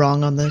color-coded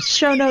wrong on the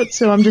show notes,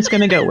 so I'm just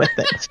going to go with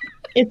it.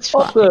 It's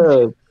fine.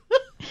 Awesome.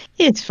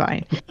 It's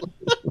fine.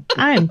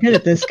 I'm good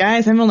at this,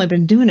 guys. I've only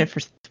been doing it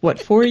for,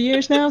 4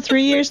 years now?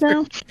 3 years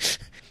now?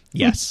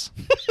 Yes.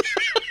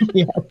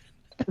 Yeah.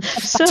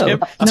 So,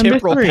 number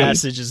temporal 3.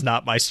 passage is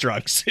not my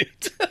strong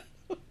suit.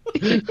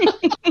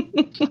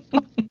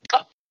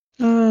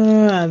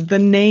 The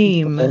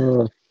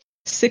name.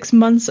 6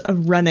 months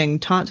of running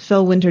taught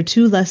Fellwinter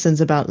 2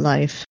 lessons about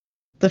life.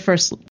 The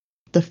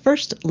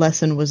first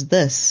lesson was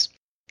this: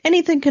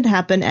 anything could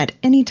happen at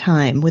any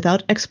time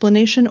without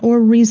explanation or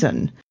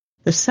reason.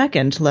 The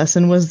second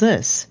lesson was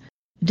this: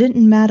 it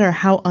didn't matter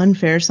how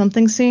unfair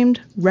something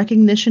seemed,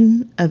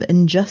 recognition of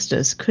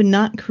injustice could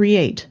not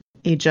create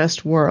a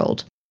just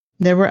world.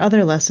 There were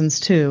other lessons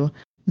too,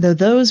 though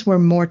those were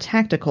more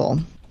tactical.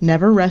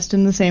 Never rest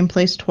in the same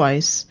place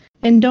twice,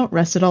 and don't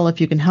rest at all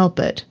if you can help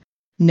it.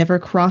 Never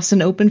cross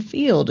an open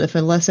field if a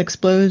less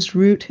exposed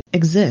route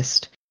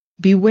exists.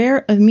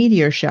 Beware of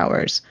meteor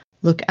showers.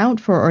 Look out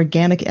for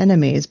organic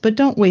enemies, but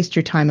don't waste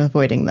your time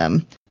avoiding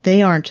them.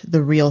 They aren't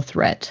the real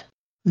threat.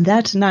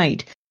 That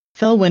night,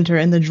 Fellwinter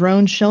and the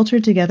drone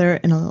sheltered together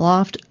in a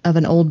loft of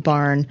an old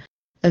barn.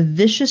 A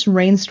vicious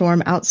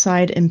rainstorm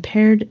outside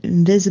impaired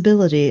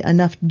visibility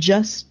enough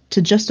just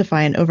to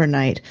justify an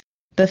overnight.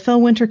 But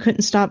Fellwinter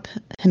couldn't stop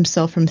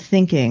himself from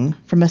thinking,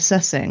 from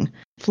assessing.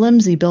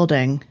 Flimsy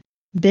building.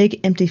 Big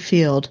empty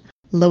field.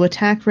 Low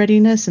attack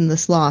readiness in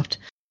this loft.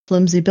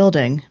 Flimsy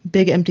building.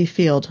 Big empty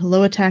field.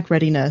 Low attack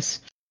readiness.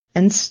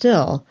 And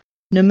still,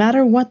 no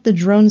matter what the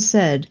drone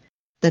said,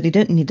 that he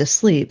didn't need to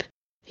sleep,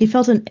 he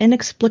felt an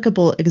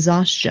inexplicable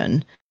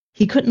exhaustion.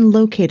 He couldn't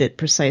locate it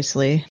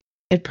precisely.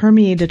 It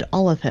permeated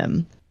all of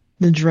him.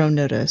 The drone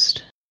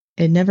noticed.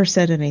 It never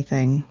said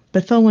anything,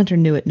 but Fellwinter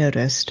knew it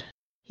noticed.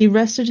 He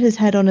rested his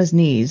head on his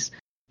knees.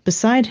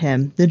 Beside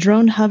him, the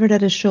drone hovered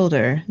at his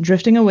shoulder,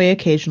 drifting away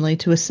occasionally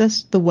to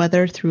assess the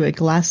weather through a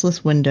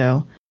glassless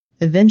window.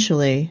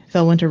 Eventually,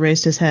 Fellwinter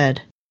raised his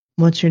head.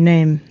 "What's your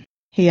name?"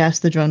 he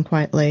asked the drone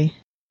quietly.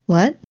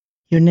 "What?"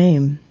 "Your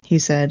name," he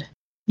said.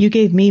 "You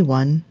gave me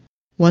one.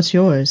 What's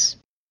yours?"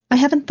 "I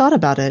haven't thought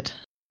about it."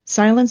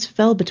 Silence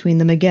fell between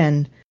them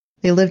again.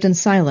 They lived in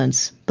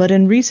silence, but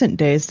in recent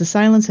days the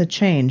silence had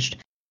changed.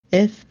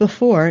 If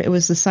before it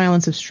was the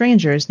silence of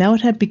strangers, now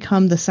it had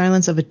become the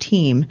silence of a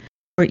team,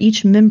 where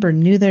each member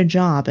knew their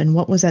job and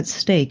what was at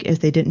stake if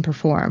they didn't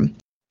perform.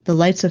 The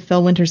lights of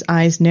Fellwinter's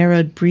eyes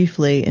narrowed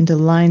briefly into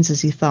lines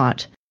as he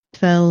thought.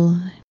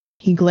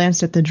 He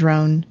glanced at the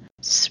drone.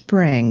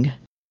 "Spring."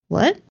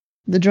 "What?"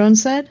 the drone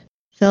said.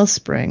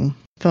 "Fellspring,"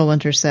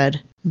 Fellwinter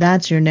said.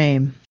 "That's your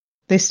name."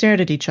 They stared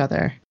at each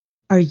other.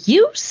 "Are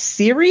you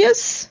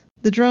serious?"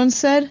 the drone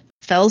said.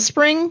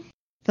 "Fellspring?"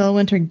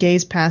 Fellwinter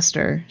gazed past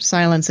her.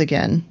 Silence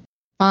again.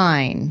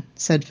 "Fine,"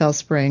 said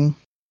Fellspring.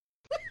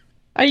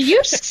 "Are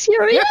you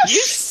serious?" Are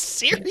you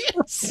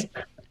serious?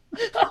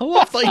 I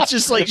love, like,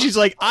 just like she's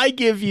like, I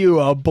give you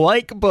a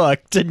blank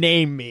book to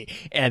name me,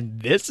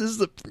 and this is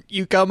the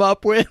you come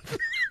up with.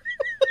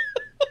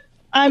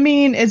 I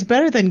mean, it's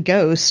better than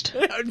Ghost.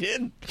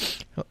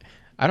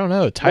 I don't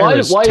know.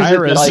 Tyrus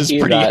is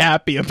pretty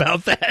happy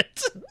about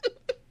that.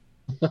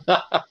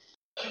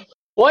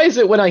 Why is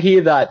it when I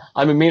hear that,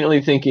 I'm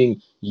immediately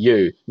thinking,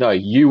 you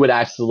would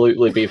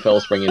absolutely be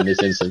Fellspring in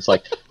this instance.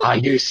 Like, are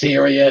you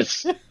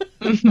serious?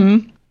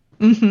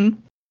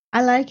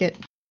 I like it.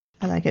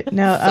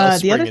 Now,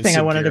 the other thing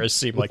I wanted to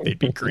seem like they'd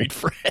be great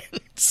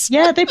friends.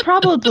 Yeah, they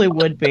probably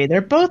would be.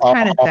 They're both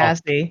kind of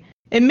sassy.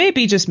 It may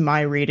be just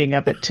my reading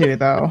of it too,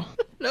 though.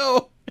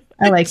 No,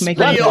 I like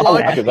making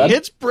it.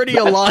 It's pretty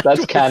aligned.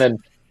 That's canon.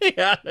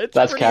 Yeah,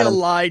 that's pretty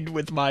aligned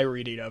with my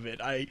reading of it.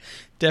 I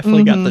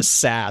definitely got the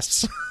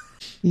sass.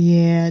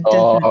 Yeah,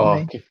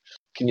 definitely.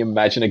 Can you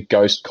imagine a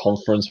Ghost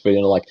conference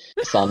being like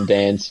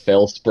Sundance,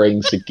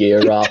 Fellspring,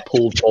 Sagira,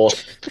 Pulled Pork?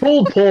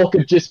 Pulled Pork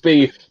could just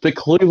be the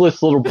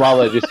clueless little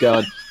brother just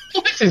going,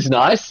 "Oh, this is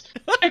nice.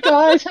 Hey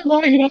guys,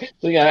 hello." And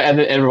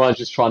then everyone's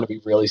just trying to be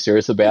really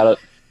serious about it.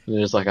 And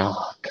they're just like,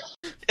 oh,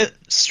 God. It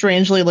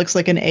strangely looks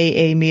like an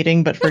AA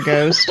meeting, but for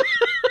Ghost.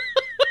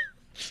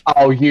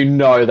 Oh,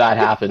 that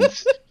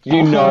happens.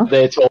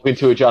 They're talking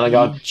to each other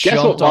going,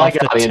 "Guess what my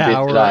guardian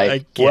did today?"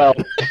 Again. Well,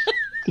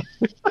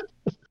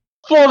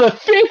 for the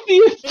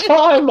 50th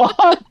time,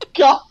 my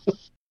God.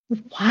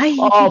 Why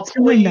are you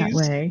doing that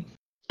way?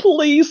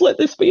 Please let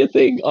this be a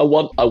thing. I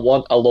want a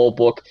law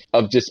book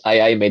of just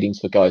AA meetings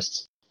for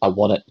ghosts. I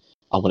want it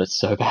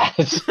so bad.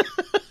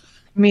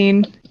 I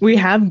mean, we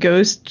have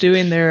Ghost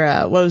doing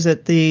their, what was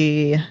it,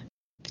 the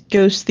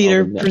Ghost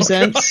Theater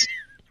Presents.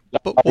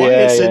 But why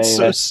is it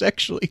so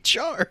sexually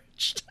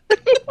charged?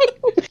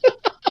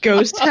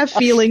 Ghosts have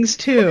feelings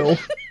too.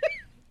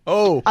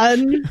 Oh,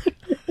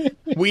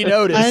 we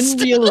noticed.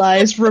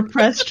 Unrealized,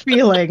 repressed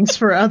feelings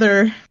for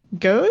other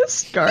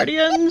ghosts,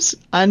 guardians.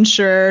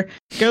 Unsure.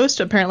 Ghosts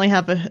apparently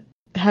have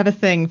a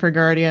thing for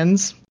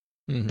guardians,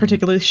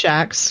 particularly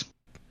Shax.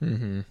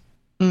 Mm-hmm.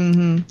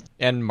 Mm-hmm.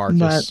 And Marcus.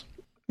 But,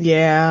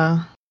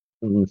 yeah.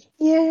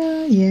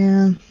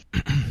 Yeah.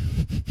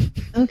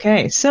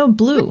 Okay, so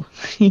Blue.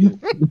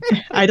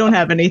 I don't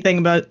have anything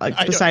about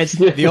besides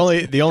the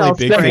only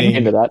big thing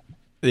into that.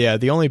 Yeah,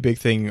 the only big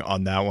thing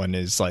on that one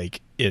is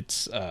like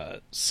it's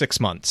 6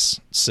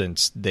 months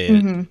since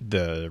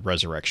the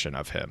resurrection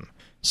of him.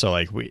 So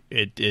like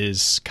it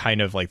is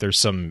kind of like there's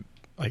some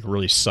like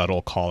really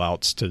subtle call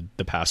outs to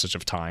the passage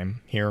of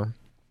time here,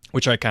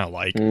 which I kind of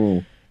like.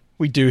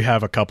 We do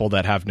have a couple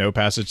that have no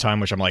passage time,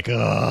 which I'm like,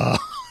 ugh. I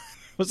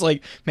was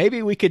like,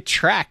 maybe we could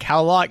track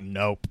how long.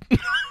 Nope.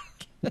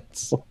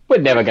 We're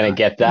never going to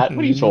get that.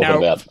 What are you talking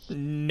about?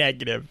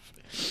 Negative.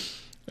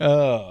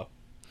 So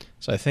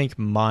I think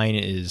mine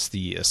is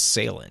the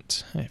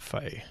assailant.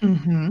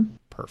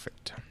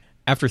 Perfect.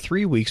 After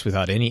 3 weeks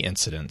without any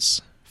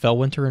incidents,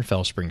 Fellwinter and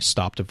Fellspring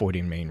stopped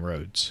avoiding main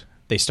roads.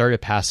 They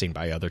started passing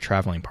by other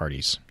traveling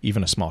parties,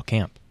 even a small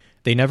camp.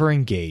 They never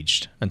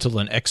engaged until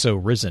an Exo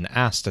Risen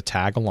asked to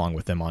tag along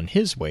with them on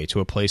his way to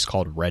a place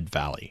called Red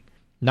Valley.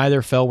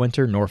 Neither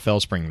Fellwinter nor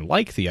Fellspring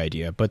liked the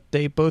idea, but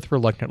they both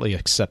reluctantly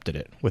accepted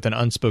it, with an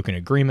unspoken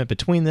agreement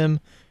between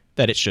them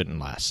that it shouldn't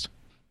last.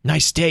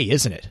 "Nice day,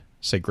 isn't it?"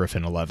 said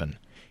Griffin 11.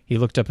 He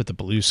looked up at the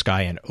blue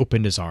sky and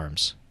opened his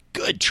arms.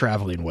 "Good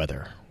traveling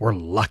weather. We're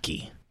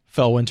lucky."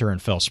 Fellwinter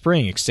and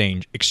Fellspring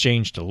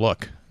exchanged a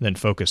look, then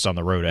focused on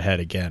the road ahead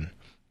again.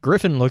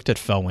 Griffin looked at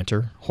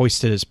Fellwinter,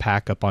 hoisted his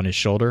pack up on his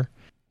shoulder.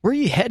 "Where are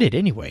you headed,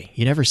 anyway?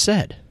 You never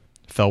said."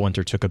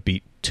 Fellwinter took a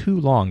beat too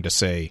long to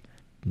say,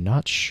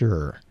 "Not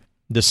sure."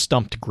 This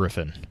stumped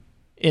Griffin.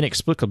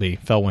 Inexplicably,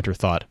 Fellwinter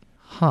thought,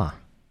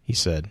 he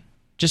said.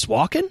 "Just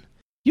walking?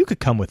 You could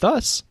come with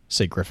us,"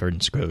 said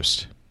Griffin's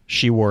ghost.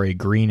 She wore a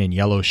green and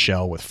yellow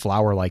shell with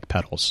flower-like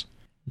petals.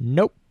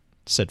 "Nope,"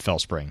 said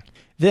Fellspring.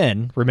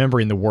 Then,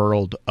 remembering the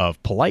world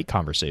of polite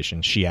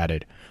conversation, she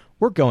added,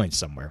 "We're going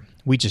somewhere.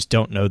 We just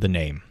don't know the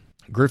name."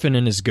 Griffin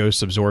and his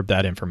ghost absorbed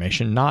that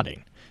information,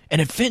 nodding. "An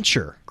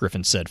adventure,"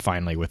 Griffin said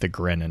finally with a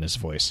grin in his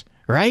voice.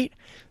 "Right?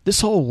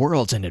 This whole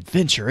world's an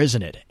adventure,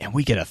 isn't it? And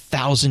we get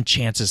 1,000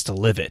 chances to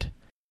live it."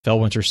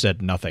 Fellwinter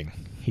said nothing.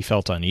 He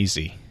felt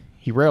uneasy.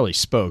 He rarely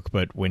spoke,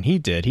 but when he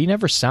did, he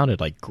never sounded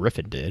like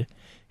Griffin did.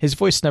 His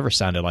voice never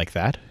sounded like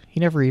that. He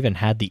never even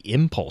had the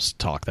impulse to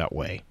talk that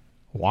way.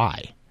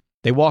 Why?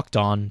 They walked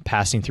on,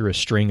 passing through a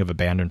string of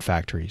abandoned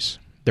factories.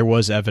 There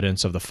was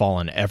evidence of the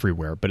fallen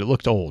everywhere, but it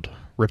looked old.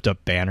 Ripped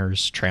up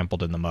banners,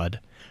 trampled in the mud.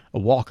 A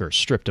walker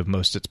stripped of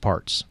most its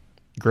parts.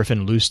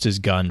 Griffin loosed his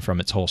gun from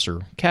its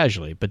holster,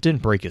 casually, but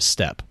didn't break his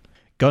step.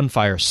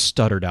 Gunfire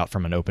stuttered out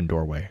from an open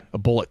doorway. A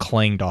bullet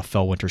clanged off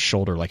Fellwinter's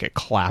shoulder like a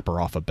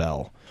clapper off a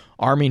bell.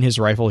 Arming his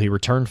rifle, he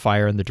returned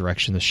fire in the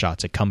direction the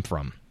shots had come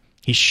from.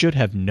 He should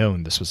have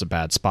known this was a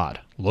bad spot.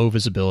 Low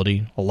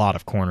visibility, a lot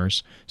of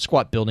corners,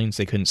 squat buildings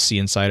they couldn't see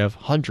inside of,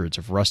 hundreds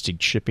of rusty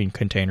shipping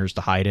containers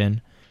to hide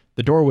in.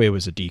 The doorway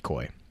was a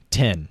decoy.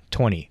 10,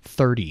 20,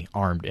 30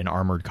 armed and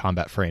armored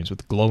combat frames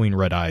with glowing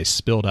red eyes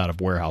spilled out of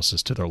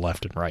warehouses to their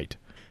left and right.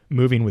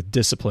 Moving with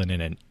discipline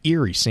and an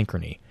eerie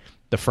synchrony,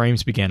 the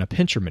frames began a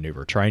pincher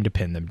maneuver trying to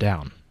pin them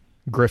down.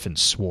 Griffin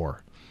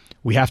swore.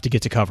 "We have to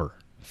get to cover,"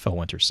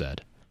 Fellwinter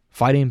said.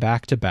 Fighting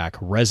back to back,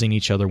 rezzing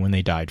each other when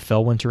they died,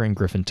 Fellwinter and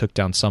Griffin took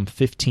down some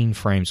 15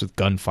 frames with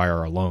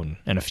gunfire alone,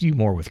 and a few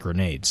more with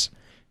grenades.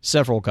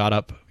 Several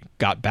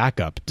got back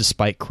up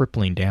despite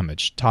crippling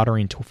damage,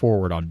 tottering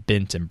forward on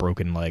bent and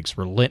broken legs,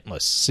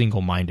 relentless,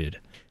 single-minded.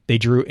 They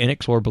drew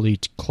inexorably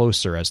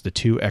closer as the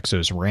two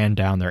Exos ran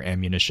down their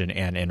ammunition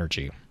and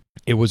energy.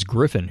 It was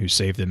Griffin who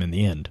saved them in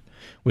the end,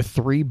 with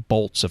 3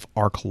 bolts of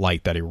arc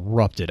light that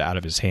erupted out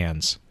of his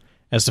hands.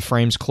 As the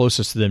frames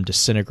closest to them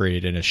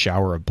disintegrated in a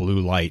shower of blue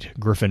light,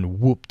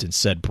 Griffin whooped and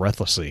said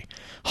breathlessly,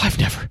 "I've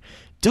never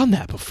done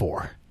that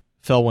before."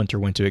 Fellwinter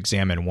went to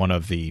examine one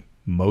of the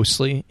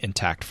mostly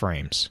intact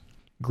frames.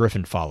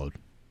 Griffin followed.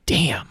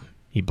 "Damn,"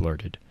 he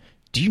blurted.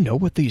 "Do you know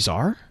what these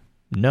are?"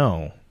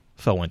 "No,"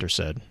 Fellwinter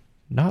said.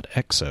 "Not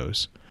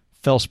Exos."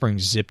 Fellspring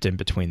zipped in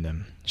between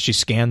them. She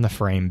scanned the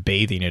frame,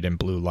 bathing it in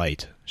blue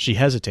light. She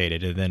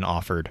hesitated and then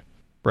offered,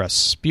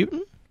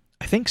 "Rasputin?"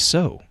 "I think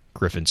so,"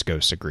 Griffin's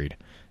ghost agreed.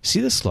 "See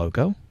this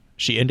logo?"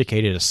 She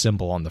indicated a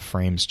symbol on the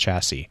frame's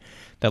chassis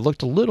that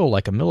looked a little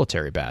like a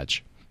military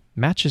badge.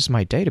 "Matches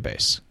my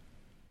database."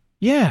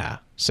 "Yeah,"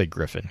 said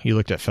Griffin. He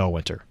looked at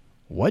Fellwinter.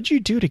 "What'd you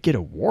do to get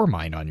a war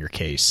mind on your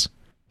case?"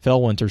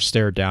 Fellwinter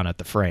stared down at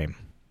the frame.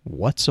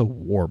 "What's a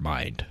war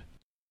mind?"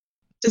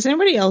 Does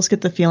anybody else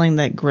get the feeling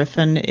that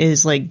Griffin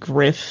is like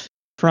Griff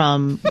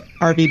from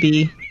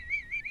RVB,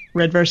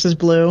 Red versus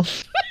Blue?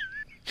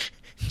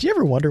 Do you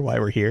ever wonder why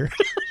we're here?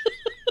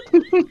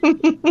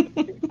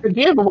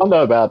 Do you ever wonder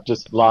about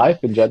just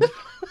life in general?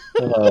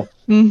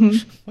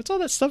 What's all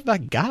that stuff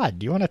about God?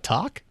 Do you want to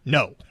talk?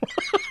 No.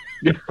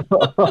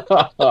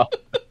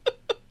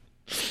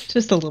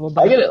 Just a little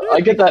bit.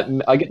 I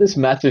get this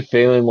massive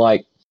feeling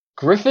like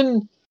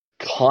Griffin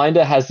kind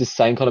of has the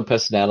same kind of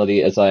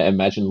personality as I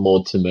imagine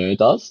Lord Timur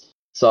does.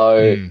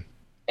 So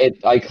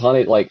it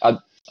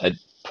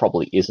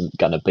probably isn't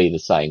going to be the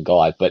same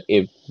guy, but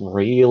it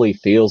really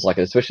feels like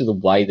it, especially the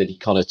way that he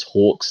kind of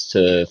talks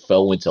to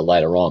Felwinter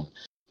later on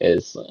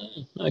is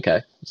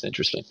okay. It's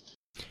interesting.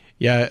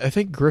 Yeah, I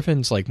think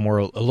Griffin's like a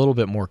little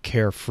bit more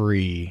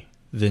carefree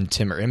than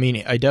Timur. I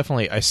mean,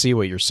 I see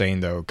what you're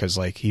saying though, because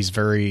like he's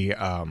very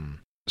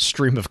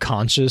stream of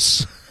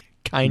conscious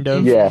kind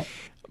of. Yeah.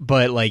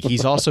 But like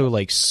he's also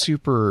like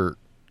super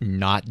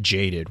not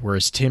jaded,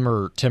 whereas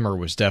Timur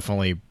was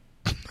definitely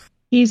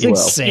he's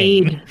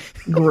insane. A Cade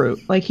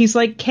group. Like he's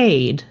like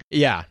Cade.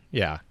 Yeah.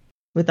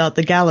 Without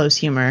the gallows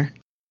humor.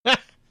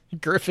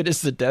 Griffin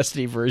is the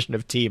Destiny version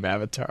of Team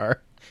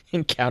Avatar.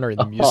 Encountering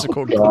the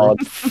musical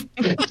group.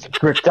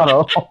 Secret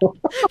tunnel.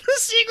 The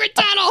secret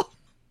tunnel.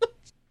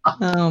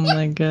 Oh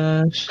my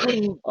gosh.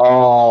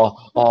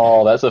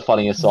 Oh, that's a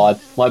funny aside.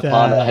 My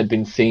partner had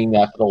been seeing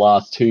that for the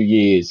last 2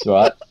 years,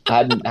 right?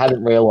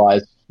 hadn't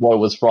realized what it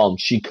was from.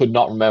 She could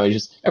not remember.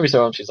 Just every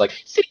so often she's like,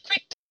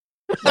 secret.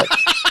 Like,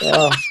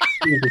 oh,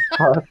 Jesus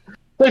Christ.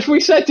 So if we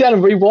sat down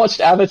and rewatched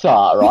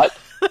Avatar, right?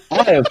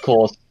 I, of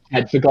course,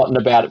 had forgotten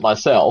about it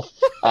myself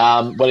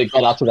when it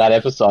got up to that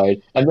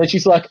episode. And then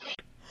she's like,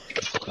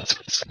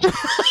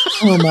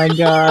 oh my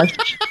gosh.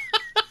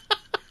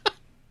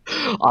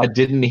 I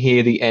didn't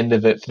hear the end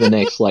of it for the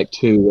next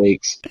 2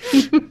 weeks.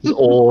 That's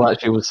all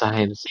that she was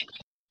saying.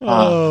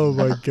 Oh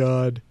my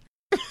god.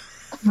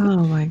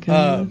 Oh my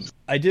god.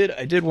 I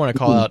did want to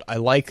call out. I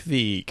like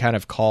the kind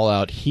of call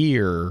out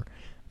here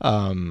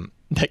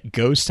that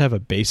ghosts have a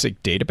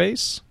basic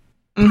database.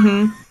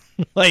 Mm-hmm.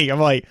 I'm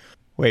like,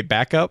 wait,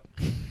 back up.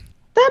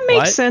 That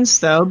makes sense,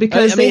 though,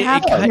 because they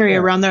have to carry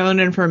around their own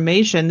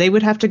information. They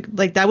would have to,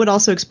 that would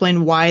also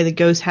explain why the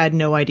ghost had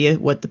no idea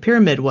what the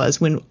pyramid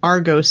was when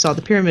our ghost saw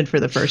the pyramid for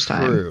the first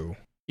time. True,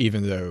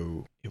 even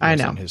though it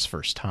wasn't his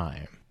first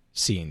time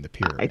seeing the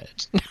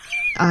pyramid.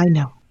 I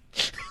know.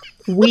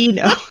 We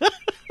know.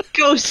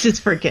 Ghost is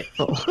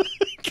forgetful.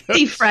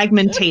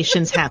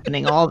 Defragmentation's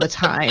happening all the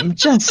time.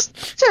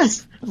 Just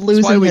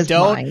losing his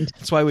mind.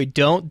 That's why we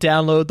don't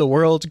download the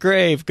world's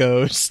grave,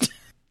 Ghost.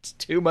 It's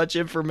too much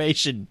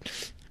information.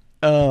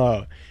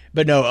 But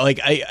no,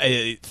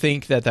 I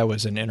think that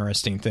was an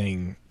interesting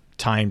thing,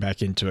 tying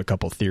back into a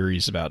couple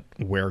theories about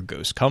where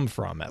ghosts come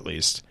from, at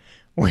least.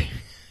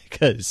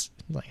 Because,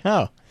 they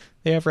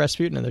have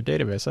Rasputin in their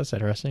database. That's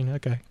interesting.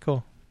 Okay,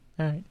 cool.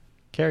 All right,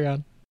 carry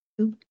on.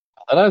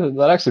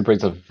 That actually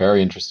brings up a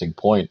very interesting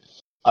point.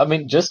 I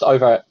mean, just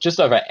over our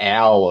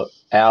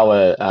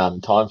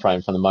time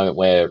frame from the moment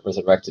we're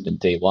resurrected in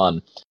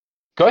D1,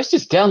 Ghost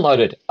has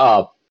downloaded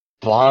a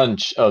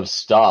bunch of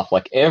stuff,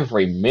 like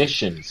every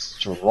mission,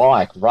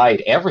 strike,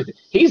 raid, everything.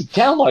 He's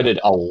downloaded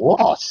a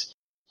lot.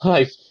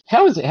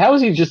 How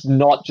is he just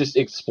not just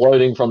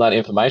exploding from that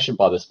information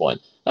by this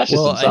point? That's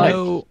just insane. I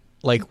know,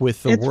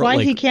 with the it's world,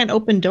 why he can't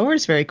open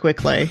doors very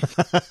quickly.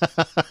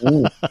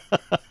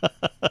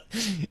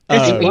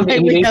 It's why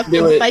we have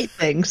to fight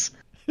things.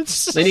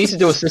 They need to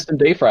do a system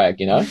defrag,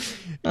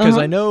 Because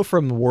I know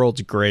from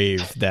World's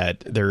Grave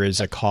that there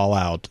is a call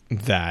out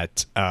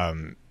that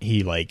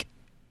he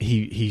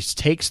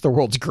takes the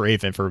World's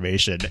Grave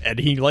information and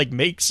he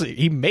makes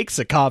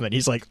a comment.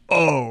 He's like,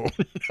 "Oh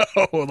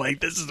no,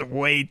 this is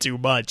way too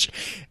much."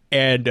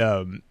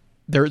 And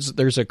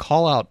there's a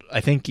call out, I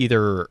think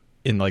either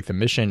in the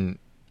mission,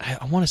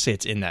 I want to say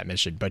it's in that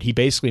mission, but he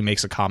basically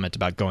makes a comment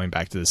about going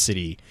back to the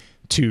city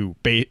to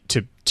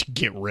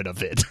get rid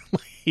of it.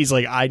 He's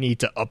like, "I need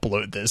to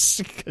upload this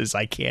because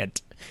I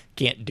can't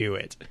do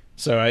it."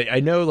 So I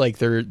know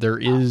there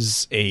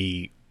is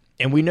a.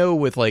 And we know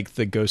with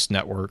the Ghost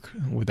Network,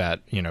 with that,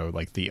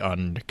 the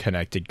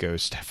unconnected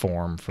ghost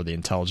form for the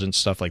intelligence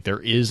stuff, there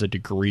is a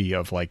degree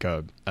of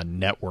a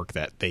network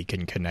that they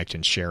can connect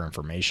and share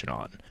information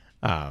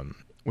on,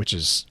 which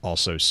is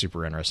also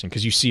super interesting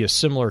because you see a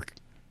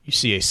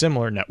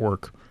similar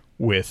network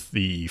with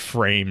the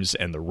Frames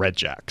and the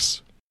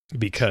Redjacks,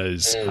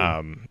 because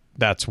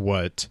that's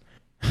what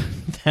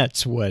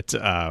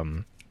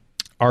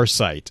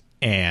Arcite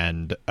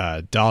and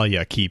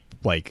Dahlia keep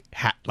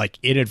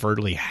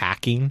inadvertently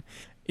hacking.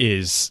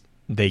 Is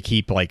they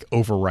keep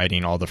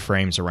overwriting all the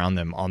frames around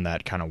them on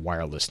that kind of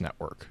wireless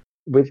network,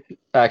 which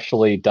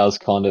actually does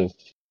kind of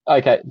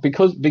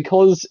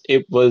because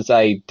it was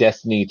a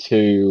Destiny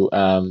 2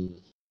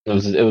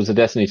 it was a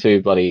Destiny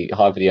 2 bloody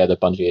high video that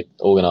Bungie had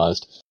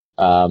organized.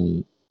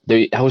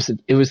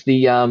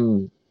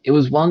 It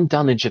was one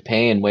done in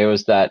Japan where it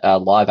was that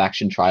live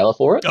action trailer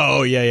for it.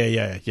 Oh yeah.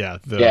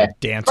 The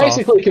dance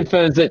basically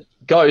confirms that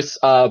ghosts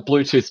are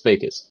Bluetooth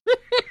speakers.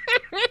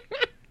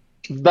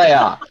 They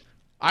are.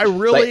 I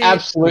really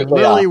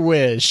absolutely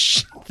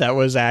wish that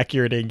was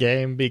accurate in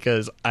game,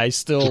 because I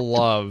still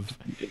love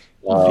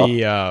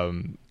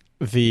the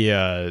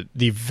the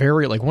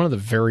very, like, one of the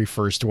very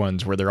first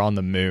ones where they're on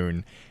the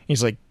moon.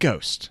 He's like,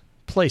 Ghost,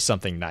 play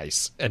something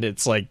nice. And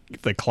it's like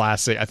the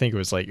classic, I think it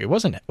was like,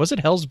 was it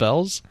Hell's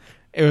Bells?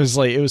 It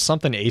was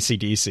something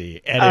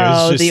AC/DC, and it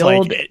was just the like,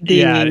 old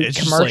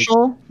it's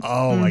commercial. Just like,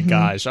 oh my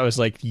gosh! I was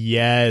like,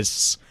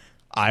 yes,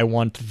 I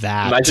want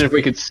that. Imagine if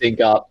we could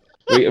sync up.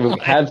 We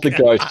have the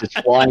Ghost just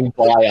flying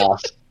by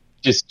us,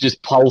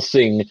 just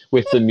pulsing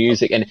with the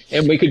music,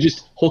 and we could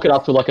just hook it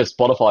up to like a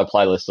Spotify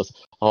playlist.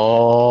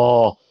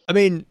 Oh, I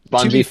mean,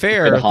 Bungie, to be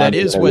fair,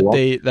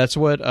 that's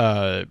what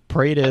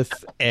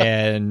Pradith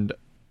and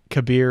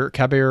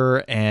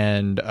Kabir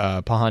and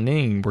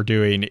Pahaning were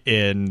doing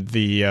in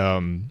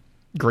the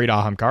Great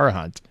Ahamkara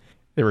Hunt.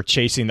 They were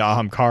chasing the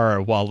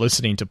Ahamkara while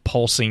listening to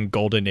pulsing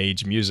Golden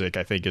Age music,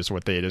 I think is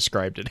what they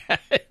described it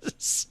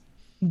as.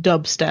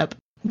 Dubstep.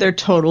 They're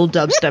total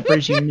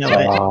dubsteppers, you know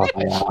it.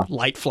 Yeah.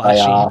 Light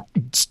flashing.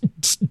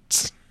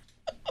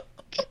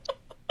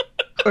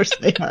 Of course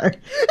they are.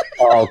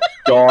 Oh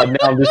God!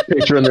 Now I'm just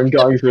picturing them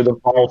going through the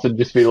vault and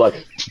just be like.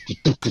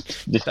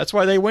 That's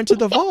why they went to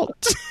the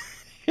vault.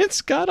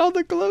 It's got all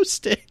the glow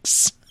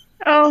sticks.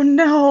 Oh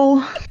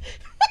no!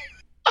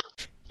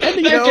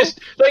 And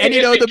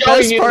the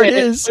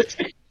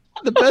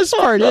best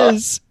part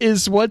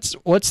is,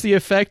 what's the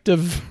effect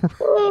of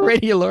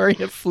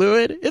radiolarian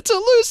fluid? It's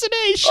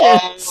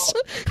hallucinations.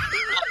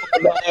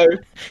 No.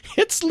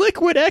 It's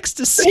liquid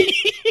ecstasy.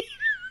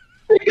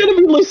 They're going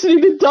to be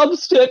listening to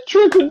dubstep,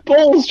 tripping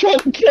balls, trying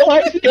to kill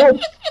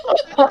everyone.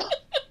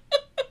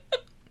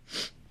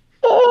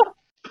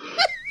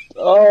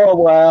 Oh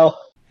wow!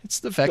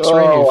 It's the Vex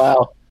radio. Oh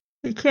wow!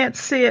 You can't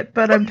see it,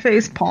 but I'm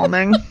face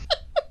palming.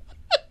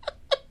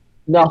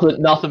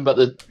 Nothing but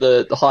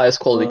the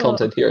highest quality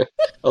content here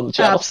on the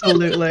channel.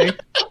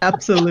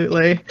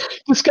 Absolutely.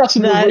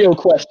 Discussing the real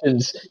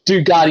questions.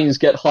 Do Guardians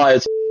get high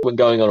as when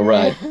going on a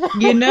raid?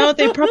 You know,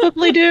 they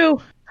probably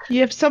do.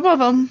 You have some of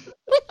them.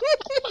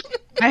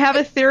 I have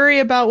a theory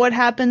about what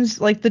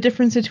happens, like the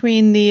difference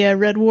between the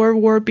Red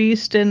War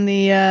Beast and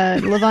the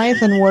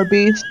Leviathan War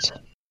Beast.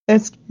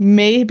 That's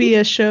maybe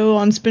a show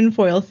on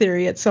Spinfoil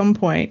Theory at some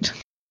point.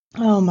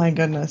 Oh my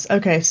goodness.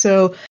 Okay,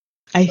 so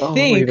I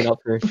think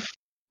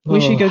we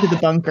should go to the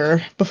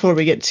bunker before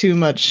we get too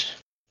much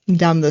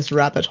down this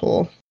rabbit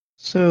hole.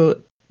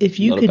 So if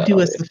you could do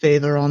us a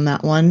favor on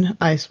that one,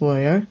 Ice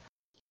Warrior.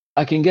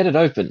 I can get it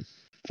open,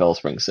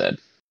 Fellspring said,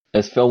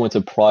 as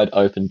Felwinter pried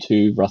open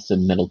 2 rusted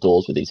metal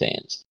doors with his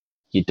hands.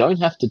 You don't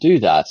have to do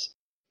that.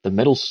 The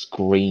metal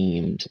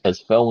screamed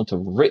as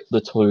Felwinter ripped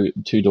the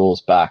two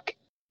doors back.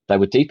 They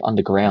were deep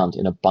underground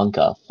in a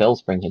bunker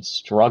Fellspring had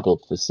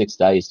struggled for 6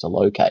 days to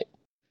locate.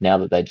 Now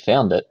that they'd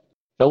found it,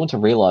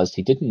 Felwinter realized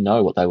he didn't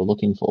know what they were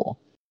looking for.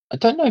 I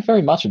don't know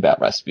very much about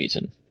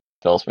Rasputin,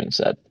 Fellspring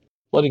said,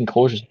 floating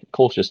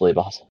cautiously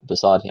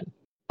beside him.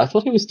 I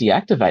thought he was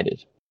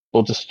deactivated,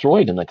 or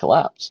destroyed in the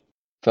collapse.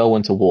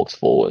 Felwinter walked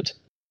forward.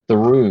 The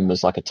room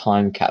was like a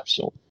time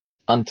capsule,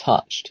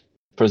 untouched,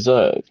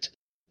 preserved,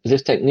 as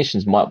if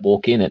technicians might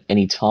walk in at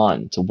any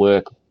time to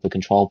work the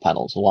control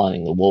panels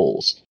lining the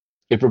walls.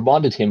 It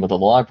reminded him of the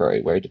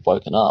library where he'd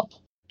woken up,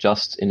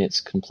 just in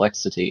its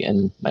complexity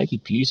and maybe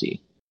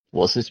beauty.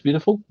 Was this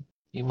beautiful?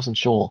 He wasn't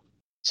sure.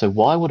 So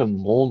why would a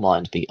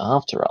Maulmind be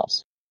after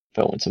us?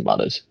 Felwinter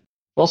muttered.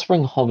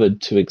 Wellspring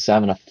hovered to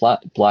examine a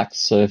flat black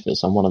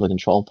surface on one of the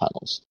control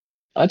panels.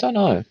 I don't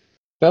know.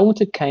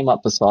 Felwinter came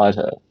up beside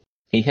her.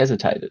 He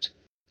hesitated,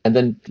 and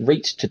then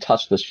reached to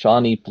touch the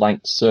shiny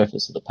blank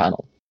surface of the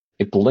panel.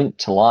 It blinked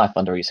to life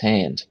under his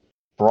hand,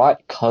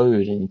 bright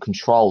code and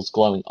controls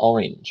glowing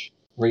orange,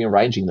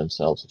 rearranging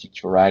themselves as he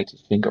dragged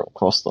his finger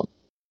across them.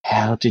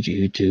 How did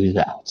you do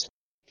that?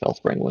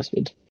 Felspring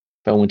whispered.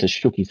 Felwinter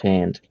shook his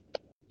hand.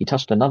 He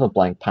touched another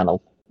blank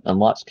panel, and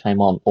lights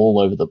came on all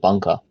over the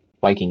bunker,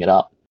 waking it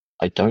up.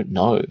 I don't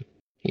know,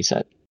 he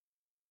said.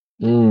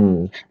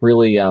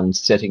 Really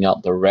setting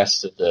up the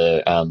rest of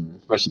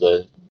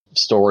the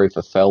story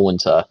for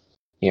Felwinter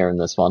here in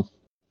this one,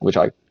 which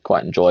I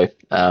quite enjoy.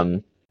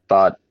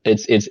 But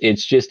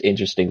it's just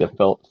interesting that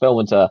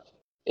Felwinter,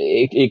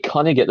 it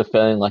kind of get the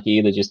feeling like he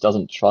either just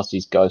doesn't trust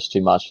his ghost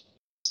too much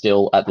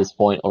still at this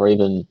point, or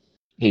even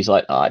he's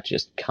like, I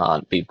just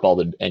can't be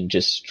bothered, and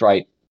just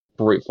straight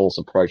brute force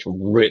approach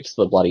rips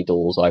the bloody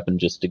doors open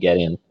just to get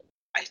in.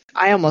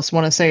 I almost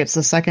want to say it's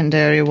the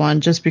secondary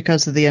one just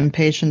because of the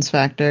impatience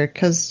factor,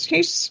 because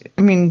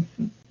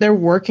they're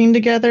working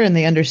together and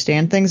they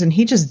understand things, and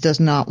he just does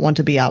not want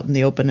to be out in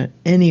the open in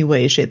any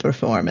way, shape, or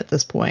form at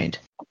this point.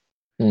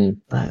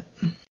 But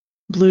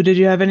Blue, did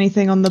you have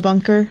anything on the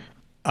bunker?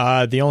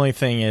 The only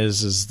thing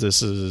is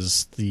this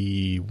is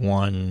the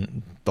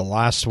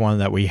last one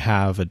that we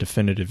have a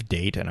definitive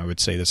date, and I would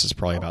say this is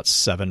probably about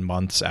 7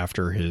 months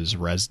after his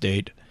res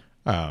date.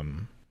 That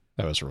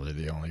was really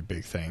the only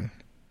big thing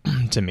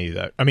to me.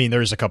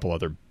 There's a couple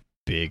other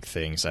big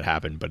things that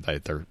happened,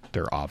 but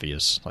they're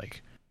obvious,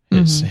 like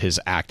his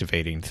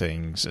activating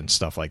things and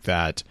stuff like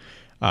that.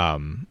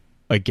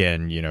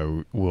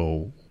 Again,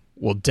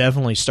 we'll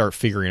definitely start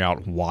figuring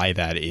out why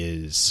that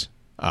is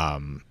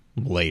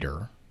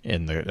later.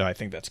 I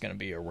think that's going to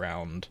be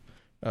around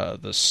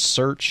the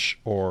search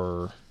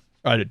or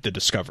the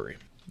discovery.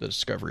 The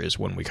discovery is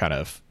when we kind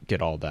of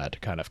get all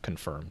that kind of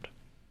confirmed.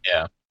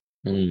 Yeah.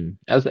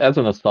 As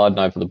an aside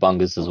note for the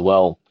bunkers as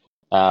well,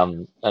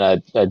 and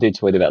I did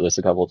tweet about this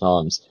a couple of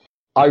times.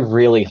 I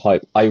really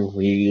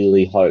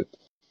hope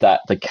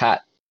that the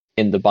cat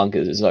in the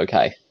bunkers is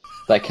okay.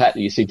 That cat that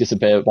you see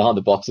disappear behind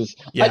the boxes.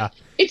 Yeah.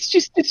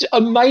 It's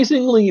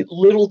amazingly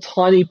little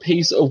tiny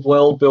piece of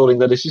world building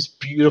that is just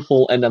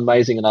beautiful and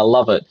amazing, and I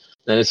love it.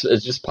 And it's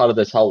just part of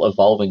this whole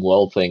evolving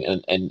world thing,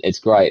 and it's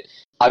great.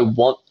 I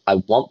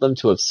want them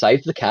to have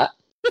saved the cat.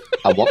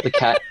 I want the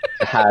cat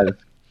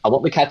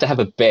to have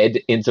a bed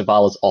in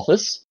Zavala's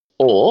office,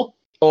 or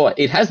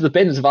it has the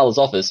bed in Zavala's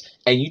office,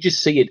 and you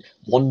just see it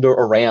wander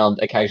around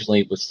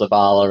occasionally with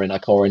Zavala and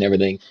Ikora and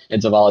everything,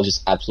 and Zavala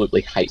just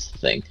absolutely hates the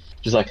thing.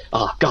 Just like,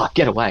 oh God,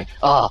 get away!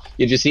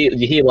 You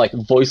hear like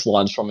voice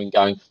lines from him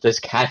going, "There's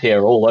cat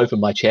hair all over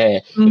my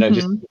chair." You know,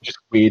 just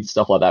weird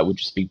stuff like that would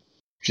just be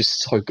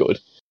just so good.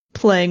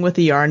 Playing with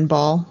the yarn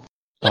ball.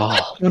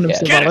 Oh, one of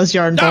Zavala's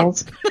yarn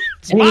balls.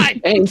 And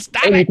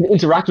you can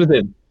interact with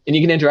him. And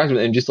you can interact with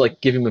him and just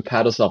like give him a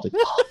pat or something.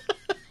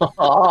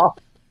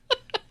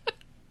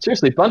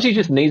 Seriously, Bungie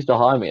just needs to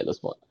hire me at this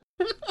point.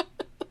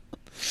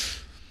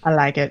 I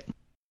like it.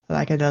 I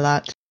like it a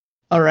lot.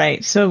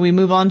 Alright, so we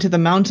move on to the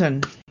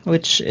Mountain,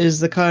 which is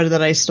the card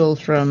that I stole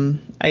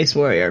from Ice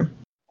Warrior.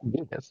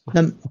 Yes.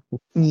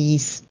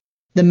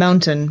 The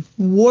Mountain.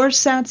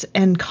 Warsats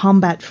and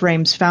combat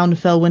frames found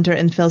Felwinter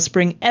and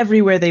Felspring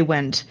everywhere they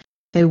went.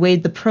 They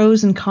weighed the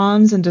pros and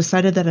cons and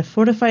decided that a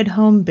fortified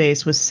home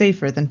base was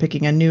safer than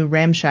picking a new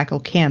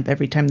ramshackle camp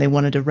every time they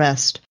wanted to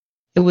rest.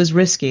 It was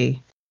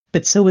risky,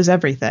 but so was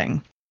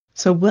everything.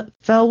 So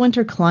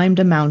Felwinter climbed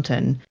a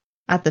mountain.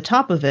 At the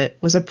top of it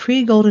was a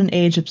pre-Golden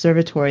Age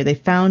observatory they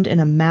found in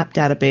a map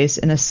database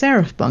in a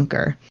Seraph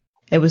bunker.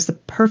 It was the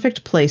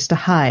perfect place to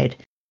hide.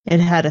 It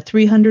had a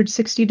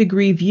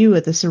 360-degree view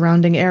of the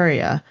surrounding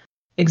area,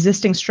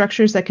 existing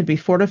structures that could be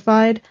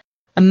fortified,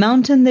 a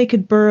mountain they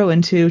could burrow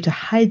into to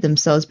hide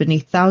themselves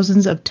beneath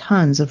thousands of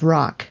tons of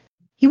rock.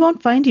 "He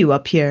won't find you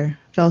up here,"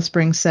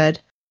 Felspring said.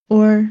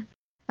 "Or,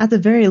 at the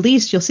very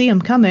least, you'll see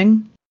him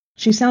coming."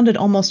 She sounded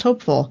almost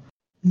hopeful.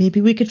 "Maybe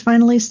we could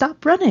finally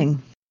stop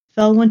running."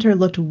 Felwinter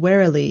looked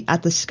warily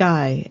at the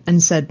sky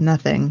and said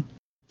nothing.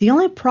 The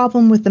only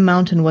problem with the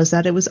mountain was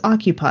that it was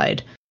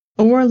occupied.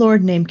 A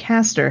warlord named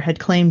Castor had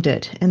claimed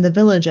it and the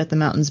village at the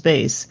mountain's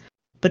base.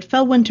 But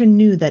Felwinter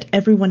knew that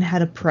everyone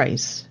had a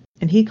price,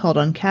 and he called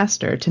on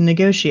Castor to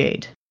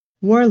negotiate.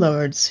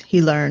 Warlords,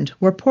 he learned,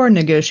 were poor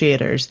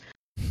negotiators.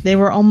 They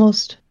were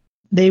almost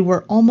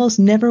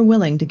never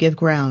willing to give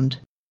ground.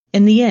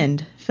 In the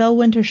end,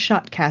 Felwinter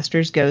shot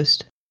Castor's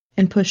ghost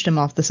and pushed him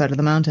off the side of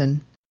the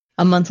mountain.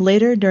 A month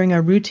later, during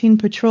a routine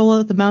patrol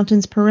of the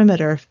mountain's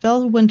perimeter,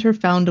 Felwinter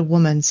found a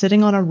woman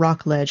sitting on a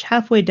rock ledge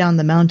halfway down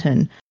the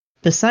mountain.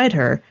 Beside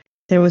her,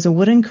 there was a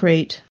wooden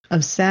crate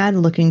of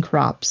sad-looking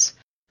crops,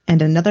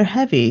 and another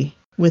heavy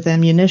with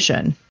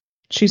ammunition.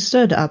 She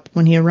stood up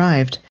when he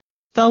arrived.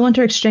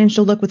 Felwinter exchanged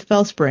a look with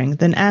Felspring,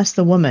 then asked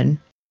the woman,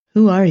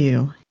 "Who are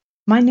you?"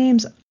 "My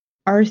name's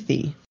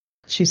Arthi,"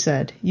 she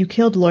said. "You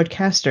killed Lord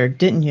Castor,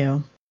 didn't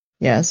you?"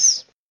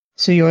 "Yes."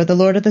 "So you're the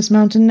lord of this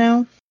mountain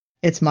now?"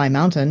 "It's my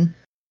mountain,"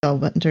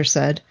 Felwinter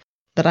said,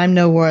 "but I'm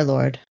no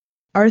warlord."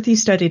 Arthi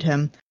studied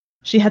him.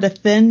 She had a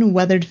thin,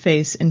 weathered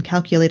face and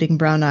calculating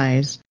brown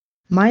eyes.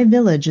 "My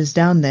village is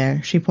down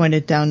there," she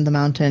pointed down the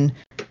mountain.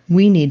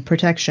 "We need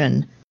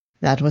protection."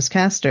 That was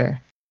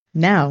Castor.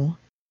 "Now,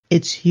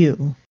 it's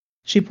you."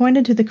 She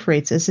pointed to the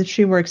crates as if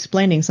she were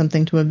explaining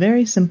something to a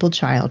very simple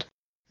child.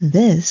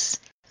 "This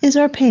is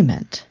our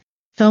payment."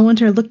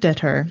 Felwinter looked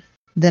at her,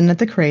 then at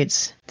the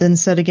crates, then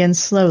said again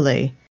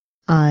slowly,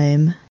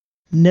 "I'm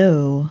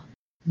no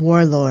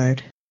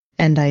warlord,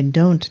 and I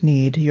don't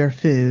need your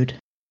food."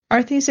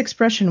 Arthi's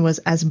expression was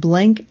as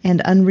blank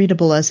and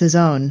unreadable as his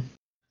own.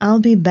 "I'll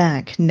be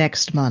back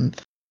next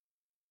month."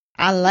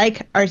 I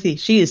like Arthi.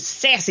 She is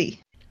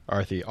sassy.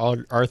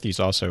 Arthi's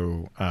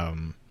also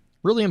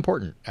really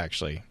important,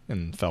 actually,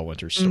 in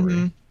Felwinter's story.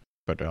 Mm-hmm.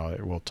 But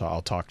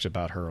I'll talk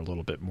about her a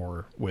little bit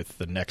more with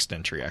the next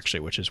entry,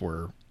 actually, which is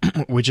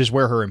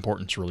where her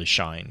importance really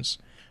shines.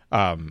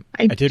 I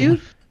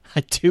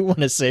do want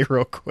to say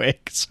real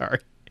quick, sorry.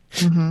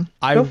 Mm-hmm.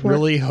 I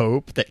really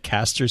hope that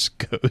Castor's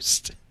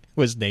ghost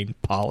was named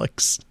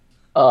Pollux.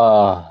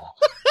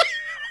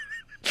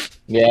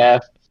 Yeah,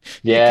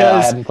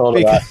 I hadn't thought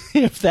of that.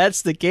 If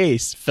that's the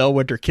case,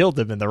 Felwinter killed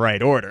him in the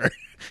right order.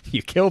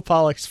 You kill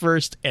Pollux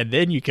first, and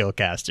then you kill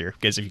Castor.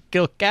 Because if you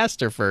kill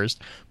Castor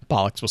first,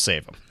 Pollux will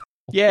save him.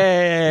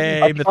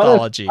 Yay,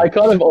 mythology! I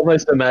kind of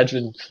almost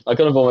imagine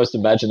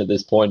at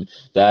this point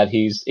that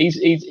he's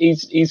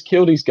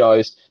killed his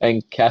ghost,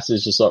 and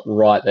Castor's just like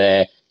right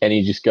there, and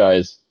he just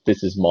goes,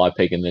 "This is my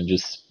pick," and then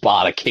just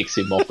Sparta kicks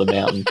him off the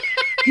mountain.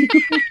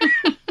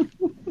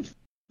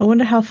 I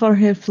wonder how far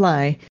he'll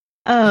fly.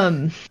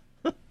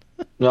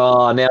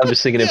 No, now I'm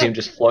just thinking of him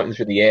just floating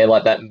through the air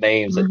like that meme.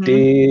 It's like, and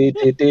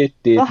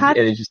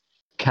he just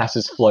Cass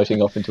is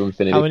floating off into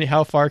infinity.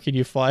 How far can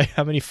you fly?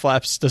 How many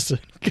flaps does a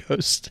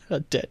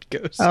dead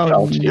ghost?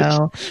 Oh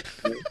no!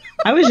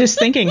 I was just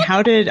thinking,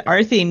 how did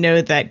Arthi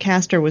know that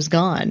Castor was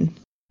gone?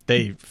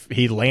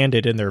 He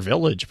landed in their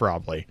village,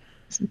 probably.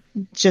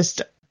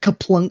 Just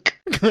kaplunk.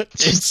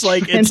 It's just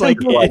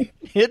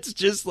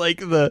like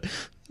the.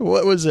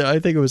 What was it? I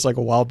think it was like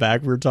a while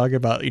back we were talking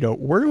about,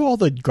 where do all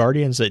the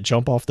guardians that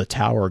jump off the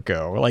tower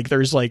go? Like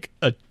there's like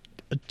a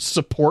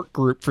support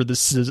group for the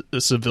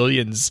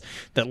civilians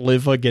that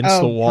live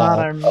against the wall.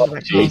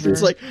 God,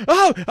 it's like,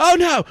 oh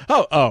no.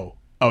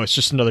 Oh, it's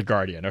just another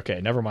guardian. Okay,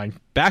 never mind.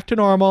 Back to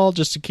normal,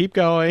 just to keep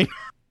going.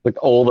 Like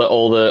all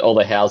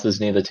the houses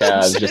near the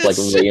tower have just like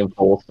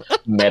reinforced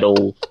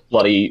metal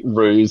bloody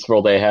roofs for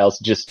all their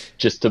houses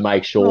just to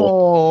make sure.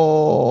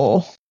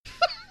 Oh.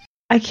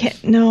 I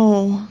can't.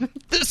 No.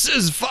 This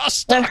is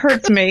Vostok. That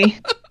hurts me.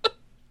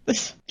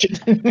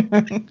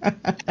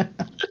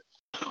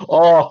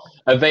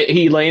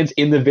 He lands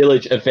in the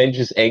village,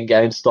 Avengers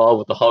Endgame style,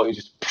 with the whole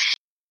just.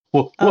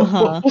 What's going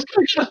on? Oh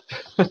my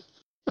God.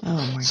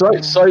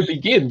 God. So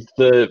begins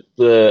the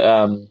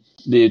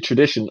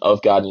tradition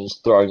of guardians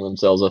throwing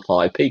themselves off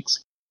high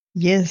peaks.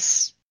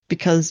 Yes,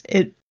 because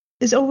it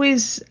is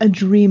always a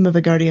dream of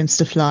the guardians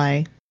to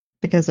fly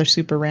because their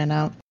super ran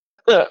out.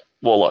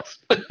 Warlocks.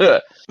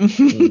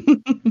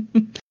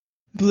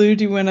 Blue,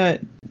 do you want to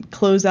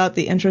close out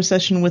the intro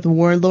session with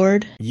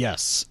Warlord?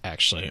 Yes,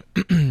 actually.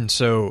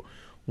 So,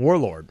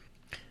 Warlord.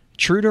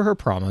 True to her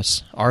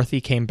promise,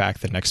 Arthi came back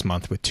the next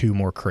month with 2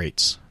 more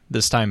crates.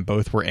 This time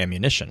both were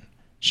ammunition.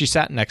 She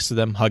sat next to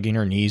them, hugging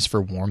her knees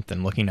for warmth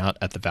and looking out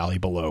at the valley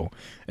below,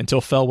 until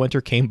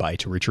Fellwinter came by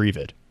to retrieve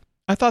it.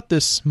 I thought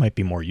this might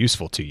be more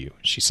useful to you,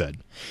 she said,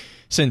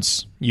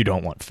 since you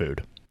don't want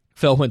food.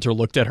 Fellwinter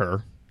looked at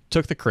her,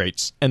 took the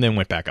crates, and then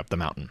went back up the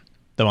mountain.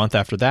 The month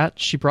after that,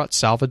 she brought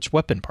salvaged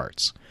weapon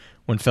parts.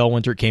 When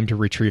Fellwinter came to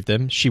retrieve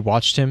them, she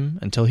watched him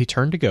until he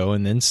turned to go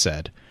and then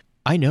said,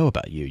 I know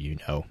about you, you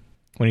know.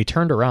 When he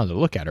turned around to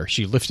look at her,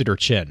 she lifted her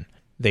chin.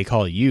 They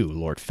call you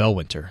Lord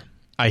Fellwinter.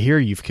 I hear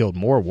you've killed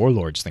more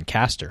warlords than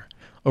Castor,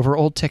 over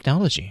old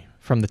technology,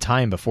 from the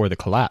time before the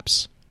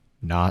collapse.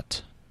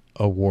 Not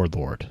a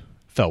warlord,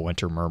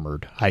 Fellwinter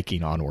murmured,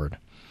 hiking onward.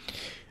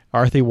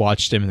 Arthi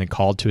watched him and then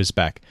called to his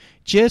back,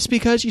 Just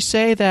because you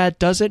say that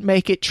doesn't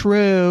make it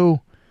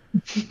true.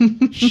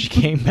 She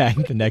came back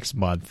the next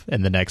month,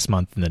 and the next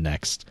month, and the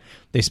next.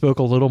 They spoke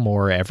a little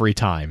more every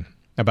time,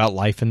 about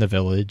life in the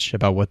village,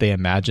 about what they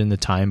imagined the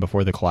time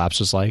before the collapse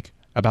was like,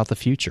 about the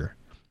future.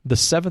 The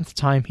 7th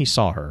time he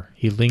saw her,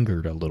 he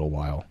lingered a little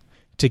while.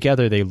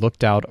 Together they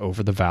looked out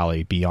over the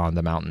valley beyond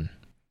the mountain.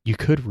 You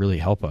could really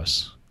help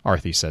us,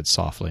 Arthi said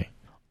softly.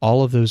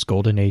 All of those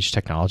Golden Age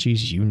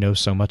technologies you know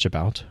so much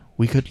about,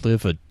 we could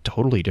live a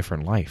totally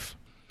different life.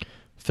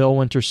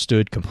 Fellwinter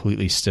stood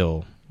completely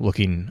still,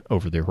 looking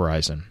over the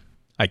horizon.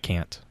 I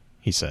can't,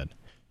 he said.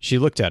 She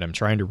looked at him,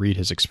 trying to read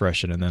his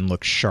expression, and then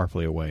looked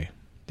sharply away.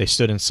 They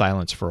stood in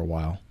silence for a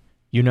while.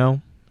 You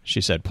know,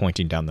 she said,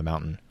 pointing down the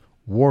mountain,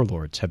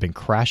 warlords have been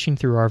crashing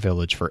through our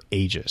village for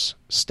ages,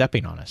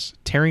 stepping on us,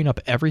 tearing up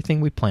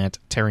everything we plant,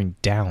 tearing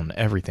down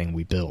everything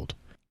we build.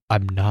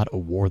 I'm not a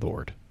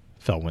warlord,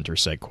 Fellwinter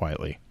said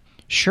quietly.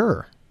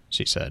 Sure,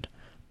 she said,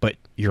 but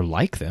you're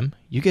like them.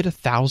 You get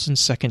 1,000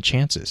 second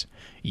chances.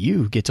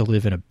 You get to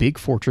live in a big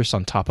fortress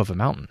on top of a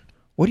mountain.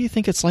 What do you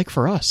think it's like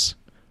for us?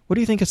 What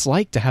do you think it's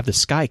like to have the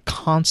sky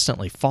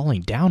constantly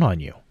falling down on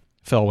you?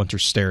 Fellwinter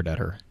stared at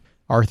her.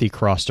 Arthi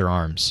crossed her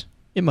arms.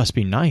 It must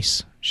be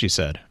nice, she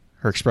said.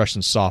 Her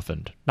expression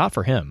softened, not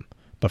for him,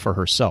 but for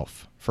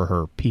herself, for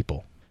her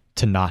people.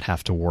 To not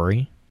have to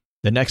worry.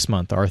 The next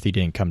month, Arthi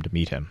didn't come to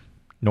meet him,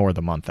 nor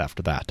the month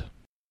after that.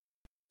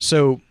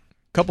 So,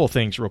 couple of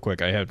things real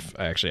quick. I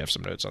actually have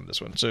some notes on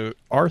this one. So,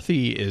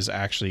 Arthi is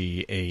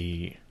actually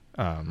a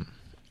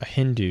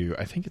Hindu,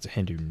 I think it's a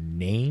Hindu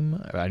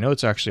name. I know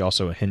it's actually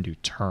also a Hindu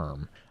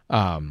term.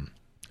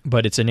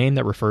 But it's a name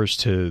that refers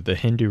to the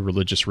Hindu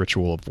religious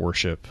ritual of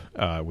worship,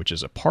 which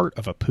is a part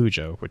of a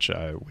puja, which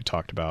we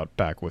talked about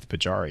back with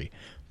Pujari.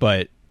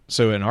 But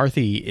so an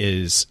Arthi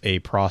is a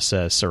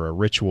process or a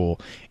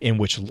ritual in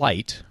which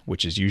light,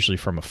 which is usually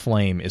from a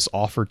flame, is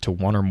offered to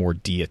one or more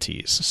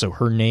deities. So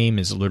her name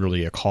is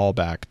literally a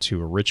callback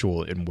to a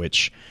ritual in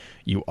which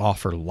you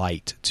offer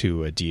light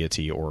to a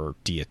deity or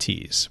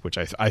deities, which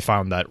I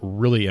found that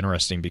really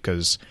interesting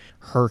because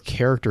her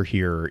character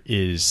here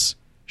is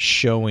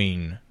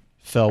showing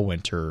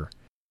Fellwinter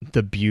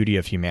the beauty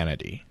of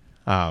humanity.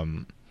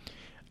 I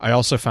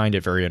also find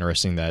it very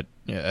interesting that,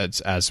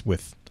 as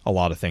with a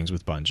lot of things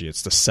with Bungie,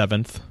 it's the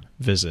 7th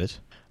visit,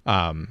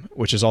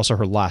 which is also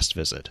her last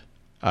visit.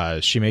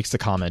 She makes the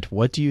comment,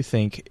 what do you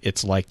think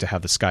it's like to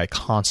have the sky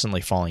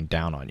constantly falling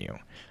down on you?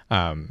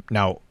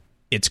 Now,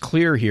 it's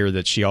clear here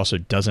that she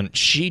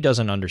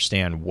doesn't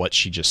understand what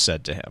she just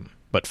said to him.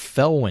 But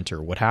Fellwinter,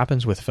 what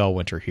happens with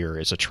Fellwinter here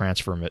is a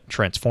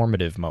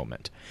transformative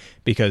moment.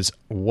 Because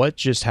what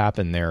just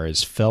happened there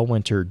is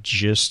Fellwinter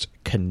just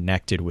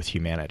connected with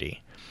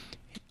humanity.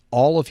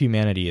 all of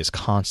humanity is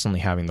constantly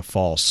having the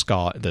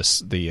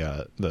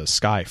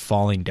sky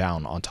falling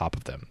down on top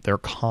of them. They're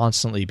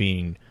constantly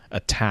being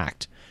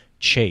attacked,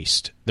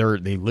 chased.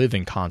 They live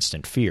in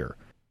constant fear,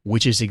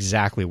 which is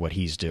exactly what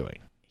he's doing.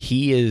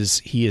 He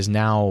is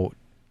now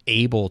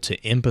able to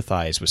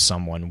empathize with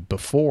someone.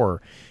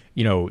 Before,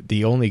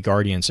 the only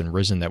Guardians in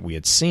Risen that we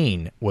had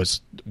seen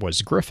was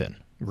Griffin.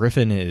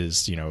 Griffin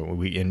is,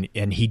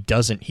 and he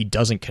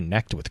doesn't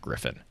connect with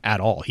Griffin at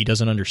all. He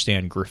doesn't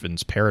understand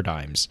Griffin's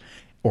paradigms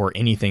or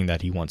anything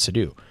that he wants to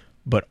do.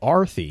 But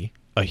Arthi,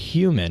 a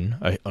human,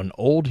 an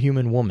old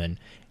human woman,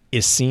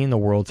 is seeing the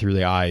world through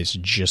the eyes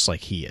just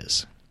like he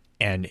is.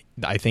 And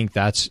I think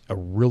that's a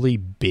really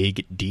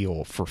big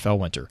deal for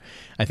Fellwinter.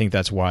 I think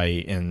that's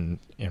why, and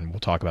we'll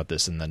talk about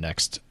this in the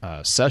next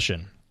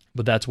session,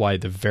 but that's why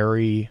the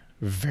very,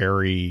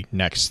 very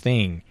next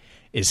thing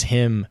is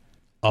him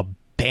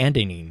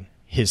abandoning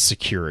his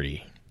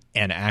security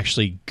and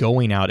actually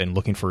going out and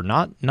looking for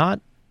not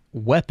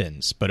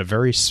weapons, but a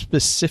very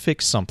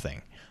specific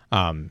something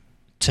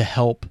to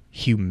help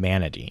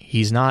humanity.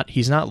 He's not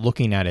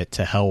looking at it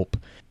to help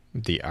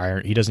the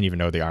Iron. He doesn't even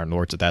know the Iron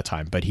Lords at that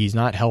time, but he's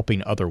not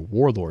helping other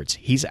warlords.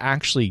 He's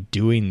actually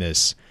doing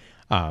this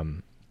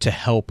to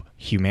help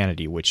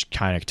humanity, which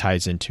kind of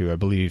ties into, I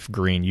believe,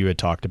 Green, you had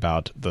talked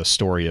about the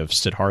story of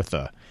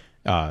Siddhartha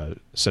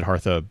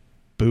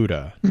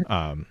Buddha,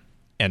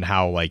 and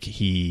how like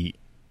he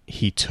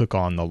took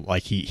on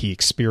he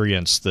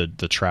experienced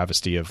the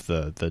travesty of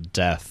the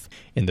death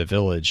in the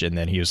village, and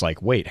then he was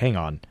like, wait, hang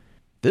on,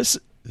 this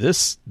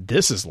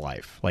is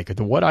life. Like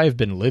what I've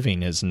been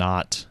living is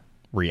not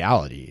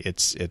reality.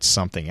 It's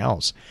something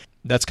else.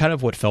 That's kind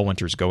of what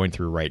Fellwinter's going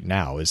through right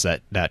now, is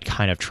that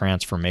kind of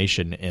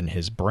transformation in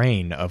his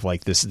brain of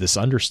like this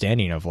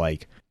understanding of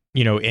like,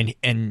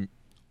 and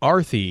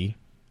Arthi,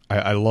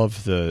 I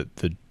love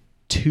the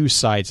two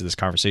sides of this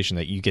conversation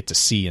that you get to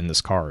see in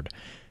this card,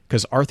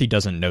 because Arthi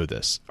doesn't know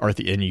this.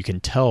 Arthi, and you can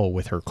tell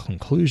with her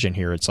conclusion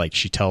here, it's like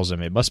she tells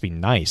him it must be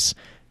nice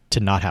to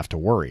not have to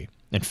worry.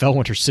 And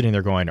Fellwinter's sitting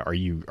there going, are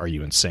you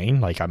insane?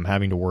 Like, I'm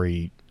having to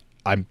worry.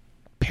 I'm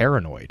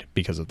paranoid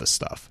because of this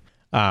stuff.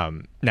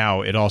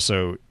 Now it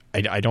also,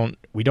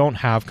 we don't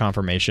have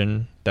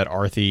confirmation that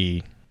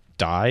Arthi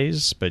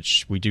dies, but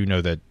we do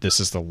know that this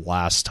is the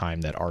last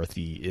time that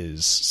Arthi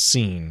is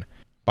seen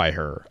by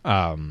her.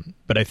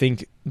 But I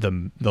think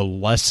the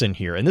lesson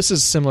here, and this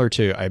is similar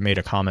to, I made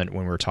a comment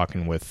when we were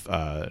talking with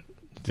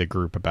the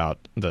group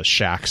about the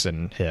Shaxx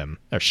and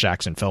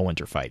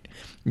Fellwinter fight.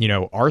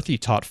 Arthi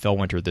taught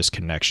Fellwinter this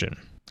connection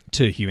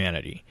to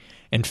humanity.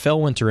 And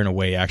Fellwinter, in a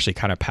way, actually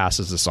kind of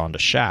passes this on to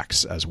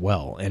Shaxx as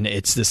well. And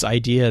it's this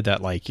idea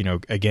that, like,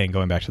 again,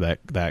 going back to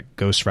that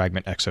Ghost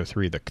Fragment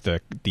Exo-3,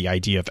 the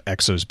idea of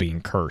Exos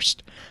being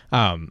cursed.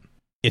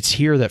 It's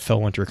here that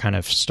Fellwinter kind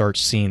of starts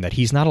seeing that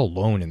he's not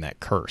alone in that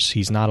curse.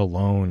 He's not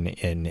alone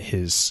in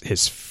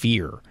his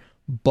fear,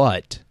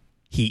 but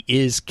he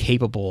is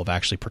capable of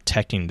actually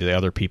protecting the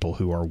other people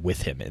who are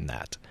with him in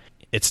that.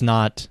 It's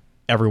not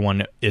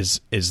everyone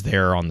is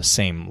there on the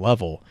same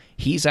level.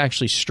 He's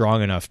actually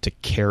strong enough to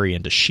carry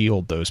and to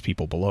shield those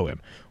people below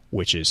him,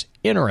 which is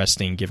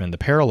interesting given the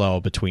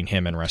parallel between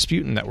him and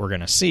Rasputin that we're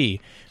going to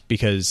see,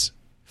 because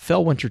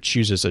Fellwinter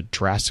chooses a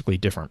drastically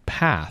different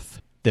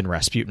path than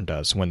Rasputin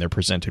does when they're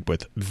presented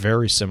with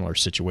very similar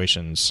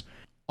situations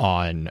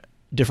on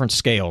different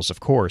scales, of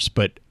course,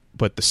 but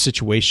the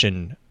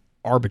situation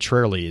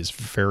arbitrarily is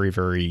very,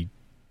 very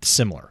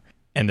similar.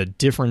 And the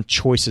different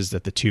choices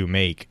that the two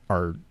make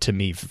are, to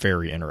me,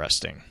 very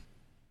interesting.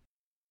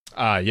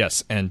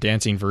 Yes, and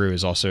Dancing Veru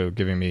is also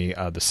giving me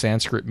the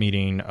Sanskrit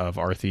meaning of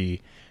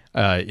Arthi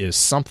is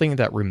something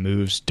that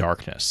removes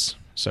darkness.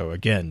 So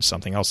again,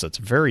 something else that's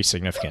very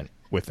significant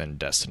within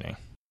Destiny. I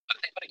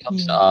think when it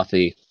comes to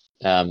Arthi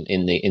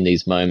in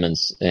these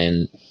moments,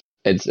 and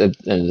it's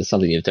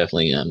something you've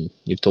definitely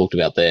you've talked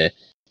about there.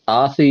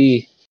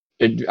 Arthi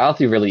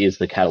really is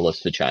the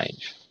catalyst for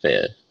change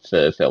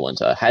for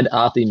Fellwinter. Had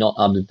Arthi not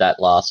uttered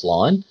that last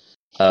line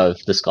of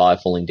the sky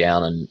falling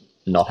down and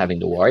not having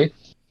to worry,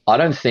 I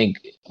don't think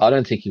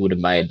he would have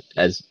made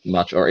as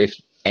much, or if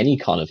any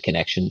kind of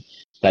connection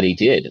that he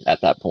did at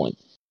that point.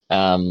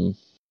 That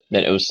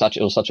it was such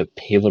a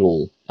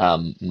pivotal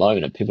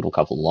moment, a pivotal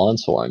couple of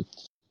lines for him.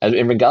 As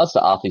in regards to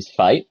Arthi's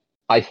fate,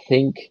 I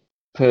think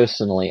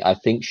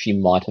she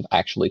might have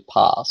actually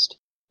passed,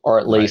 or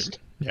at least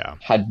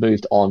had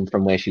moved on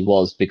from where she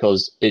was,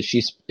 because it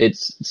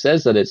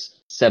says that it's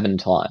 7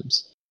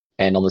 times,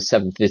 and on the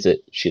 7th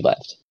visit she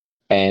left.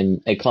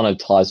 And it kind of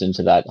ties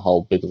into that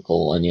whole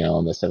biblical, and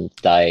on the 7th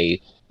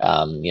day,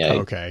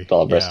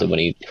 God rested when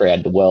he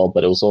created the world.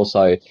 But it was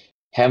also,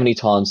 how many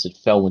times did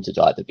Fellwinter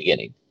die at the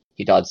beginning?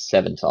 He died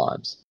 7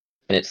 times,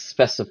 and it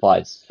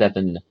specified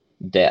 7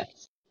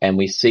 deaths. And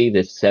we see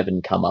this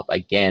 7 come up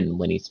again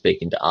when he's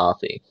speaking to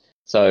Arthi.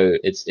 So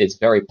it's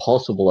very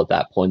possible at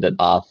that point that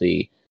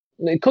Arthi,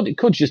 it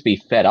could just be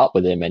fed up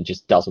with him and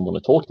just doesn't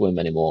want to talk to him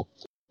anymore,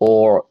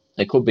 or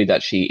it could be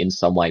that she in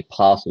some way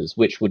passes,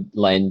 which would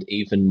lend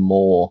even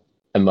more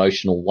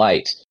emotional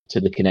weight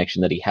to the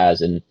connection that he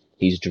has and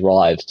his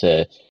drive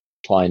to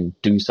try and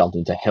do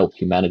something to help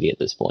humanity at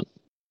this point.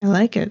 I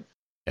like it.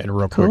 And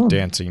real quick,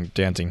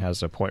 Dancing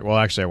has a point. Well,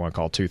 actually, I want to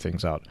call two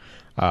things out.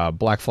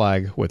 Black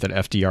Flag with an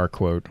FDR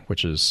quote,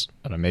 which is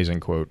an amazing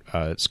quote.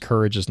 It's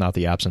courage is not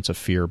the absence of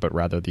fear, but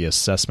rather the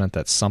assessment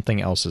that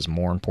something else is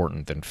more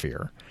important than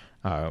fear,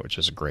 which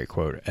is a great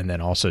quote. And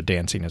then also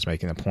Dancing is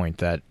making the point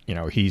that, you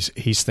know, he's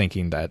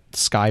thinking that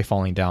sky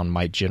falling down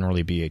might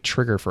generally be a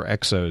trigger for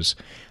Exos,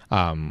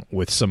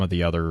 with some of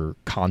the other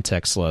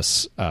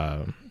contextless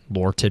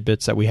lore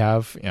tidbits that we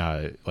have,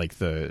 like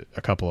a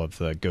couple of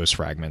the ghost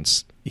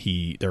fragments.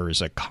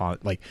 There's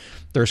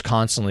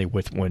constantly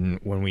when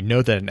we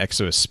know that an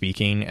Exo is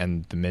speaking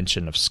and the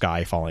mention of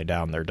sky falling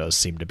down, there does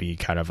seem to be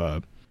kind of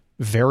a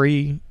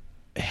very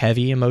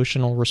heavy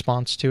emotional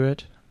response to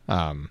it.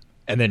 And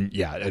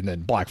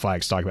then Black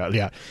Flag's talking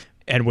about,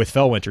 and with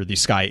Fellwinter, the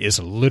sky is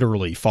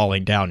literally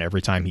falling down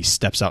every time he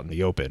steps out in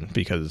the open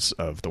because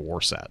of the war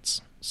sats.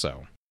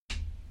 So,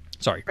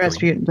 sorry.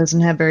 Rasputin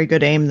doesn't have very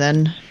good aim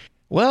then.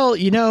 Well,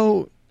 you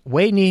know,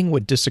 Wei Ning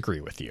would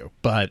disagree with you,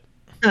 but...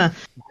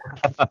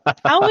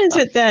 How is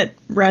it that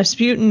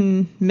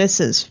Rasputin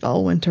misses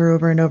Fellwinter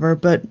over and over,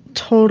 but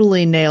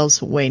totally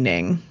nails Wei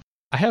Ning?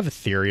 I have a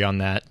theory on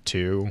that,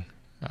 too.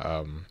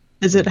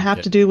 Does it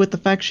have to do with the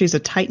fact she's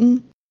a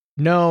Titan?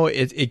 No,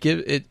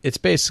 it's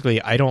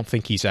basically, I don't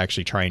think he's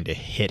actually trying to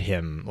hit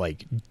him, I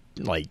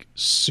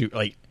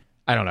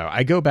don't know.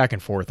 I go back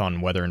and forth on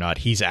whether or not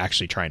he's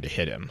actually trying to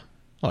hit him.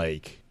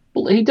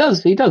 Well, he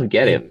does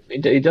get him. He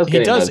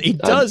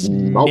does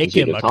nick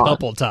him a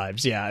couple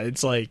times. Yeah,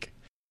 it's like,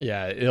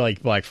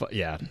 Black.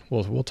 Yeah,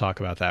 we'll talk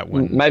about that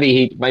one.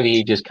 Maybe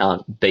he just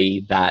can't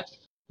be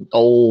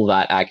all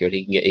that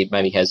accurate.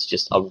 Maybe he has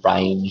just a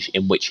range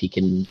in which he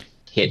can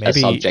hit a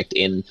subject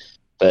in.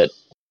 But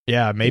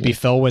yeah, maybe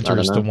Fellwinter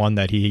is the one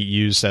that he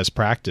used as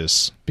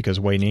practice because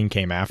Wei Ning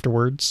came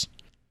afterwards.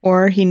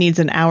 Or he needs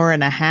an hour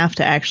and a half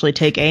to actually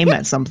take aim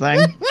at something.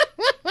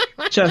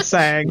 Just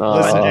saying.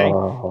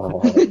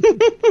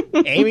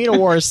 Aiming a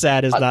war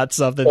sat is not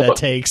something that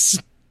takes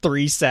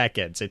 3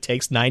 seconds. It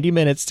takes 90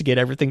 minutes to get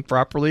everything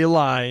properly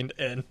aligned.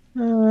 And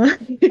look,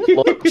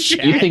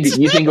 you think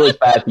it was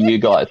bad for you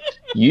guys.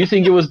 You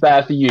think it was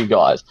bad for you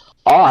guys.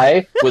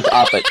 I was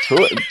up at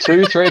 3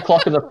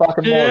 o'clock in the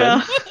fucking morning.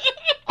 Yeah.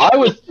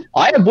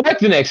 I had work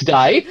the next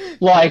day.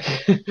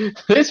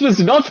 This was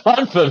not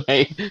fun for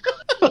me.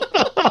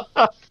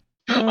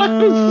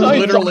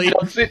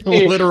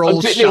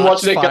 Literal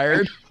shots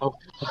fired.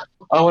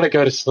 I want to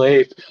go to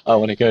sleep.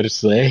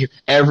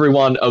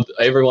 Everyone on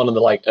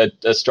the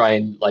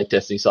Australian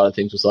Destiny side of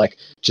things was like,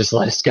 just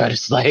let us go to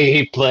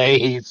sleep,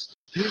 please.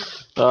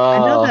 I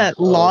know that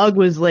Log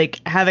was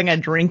having a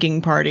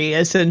drinking party,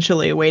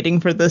 essentially waiting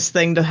for this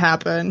thing to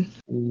happen.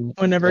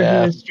 Whenever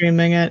he was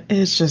streaming it,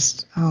 it's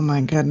just, oh my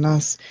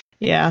goodness,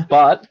 yeah.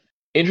 But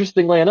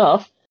interestingly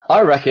enough,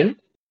 I reckon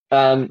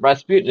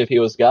Rasputin, if he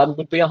was Garden,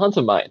 would be a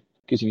hunter main.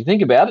 Because if you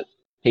think about it,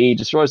 he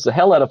destroys the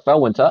hell out of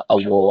Fellwinter, a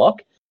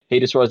warlock. He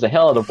destroys the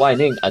hell out of Wei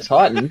Ning, a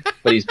Titan.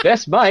 But he's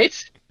best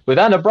mates with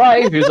Anna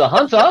Bray, who's a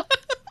hunter.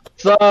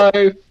 So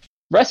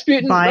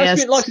Rasputin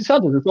likes his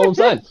hunters. That's all I'm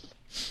saying.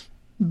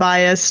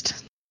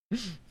 Biased.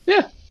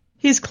 Yeah.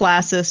 He's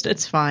classist.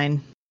 It's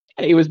fine.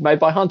 He was made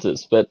by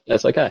hunters, but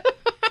that's okay.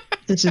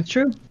 This is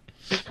true.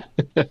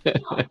 You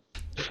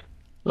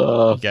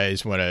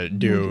guys want to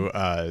do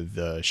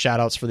the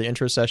shout-outs for the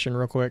intro session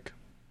real quick?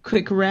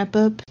 Quick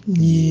wrap-up?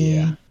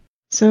 Yeah.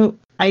 So,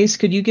 Ice,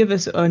 could you give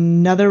us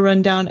another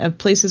rundown of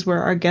places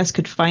where our guests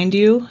could find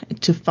you,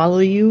 to follow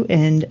you,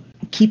 and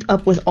keep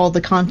up with all the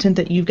content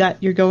that you've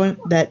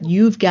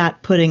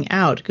got putting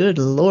out? Good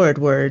Lord,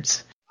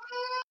 words.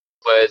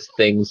 Words,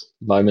 things,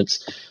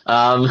 moments.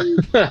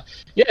 Yeah,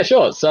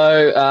 sure.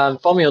 So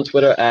follow me on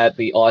Twitter at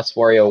the Ice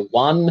Warrior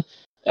 1.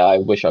 I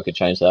wish I could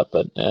change that,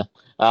 but yeah.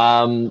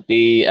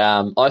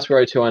 The Ice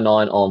Warrior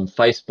 209 on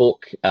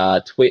Facebook,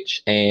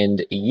 Twitch,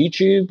 and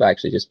YouTube. I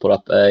actually just put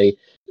up a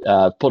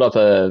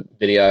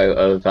video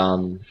of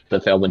the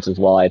Fellwinter's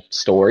Wide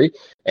story,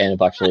 and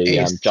I've actually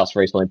just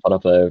recently put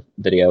up a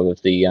video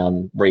of the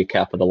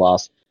recap of the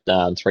last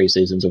 3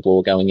 seasons of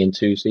War going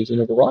into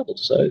Season of Arrival.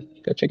 So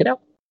go check it out.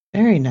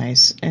 Very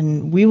nice.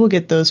 And we will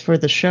get those for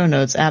the show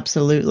notes,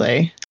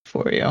 absolutely,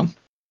 for you.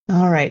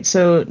 All right.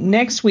 So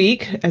next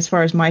week, as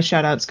far as my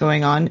shout-outs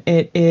going on,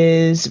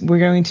 we're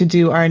going to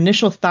do our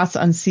initial thoughts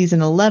on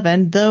Season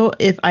 11, though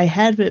if I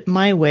had it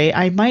my way,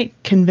 I might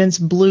convince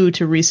Blue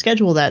to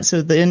reschedule that.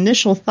 So the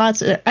initial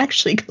thoughts are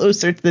actually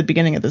closer to the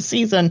beginning of the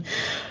season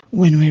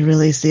when we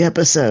release the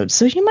episode.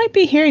 So you might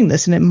be hearing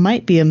this, and it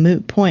might be a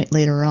moot point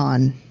later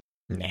on.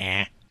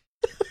 Nah.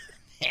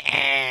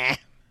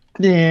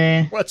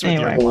 Yeah. What's with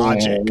your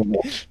logic?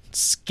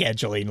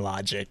 Scheduling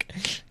logic.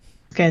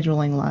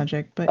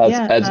 But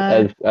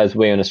as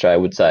we in Australia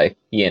would say,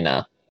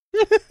 nah.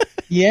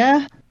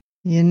 Yeah,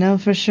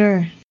 for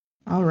sure.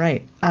 All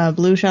right.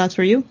 Blue, shots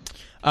for you.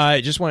 I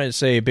just wanted to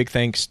say a big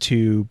thanks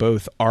to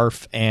both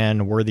ARF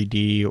and Worthy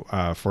D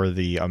for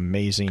the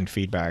amazing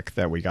feedback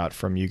that we got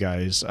from you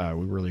guys.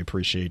 We really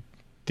appreciate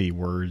the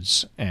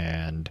words,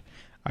 and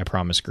I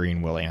promise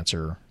Green will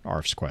answer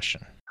ARF's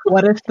question.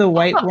 What if the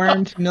white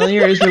worm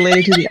familiar is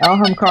related to the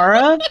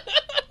Ahamkara?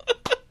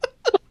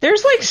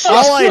 There's like 6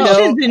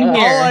 questions in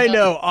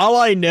here. All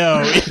I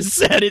know is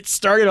that it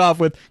started off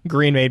with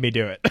Green made me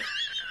do it.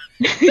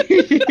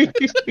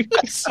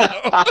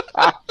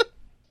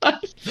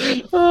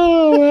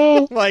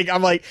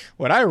 I'm like,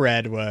 what I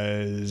read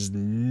was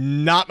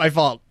not my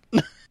fault.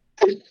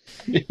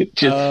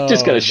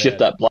 just gotta shift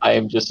that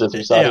blame just as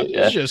we say it.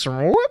 Yeah. Just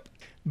whoop.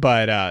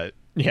 But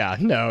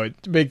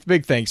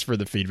big thanks for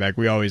the feedback.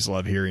 We always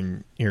love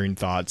hearing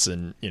thoughts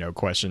and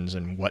questions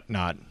and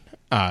whatnot.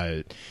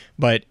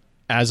 But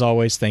as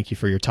always, thank you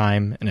for your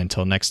time. And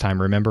until next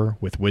time, remember,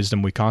 with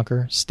wisdom we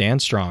conquer.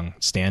 Stand strong,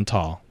 stand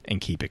tall,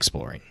 and keep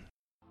exploring.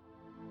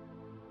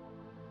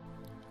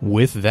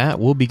 With that,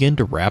 we'll begin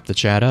to wrap the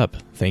chat up.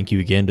 Thank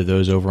you again to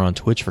those over on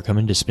Twitch for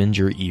coming to spend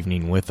your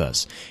evening with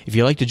us. If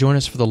you'd like to join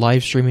us for the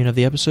live streaming of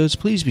the episodes,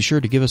 please be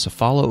sure to give us a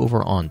follow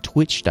over on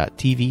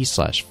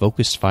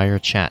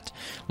twitch.tv/FocusedFireChat.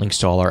 Links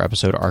to all our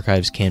episode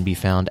archives can be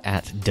found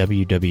at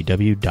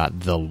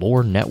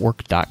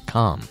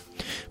www.thelorenetwork.com.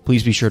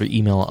 Please be sure to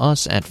email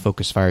us at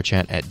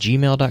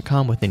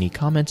focusedfirechat@gmail.com with any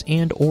comments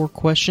and or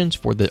questions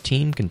for the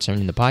team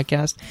concerning the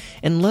podcast,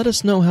 and let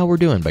us know how we're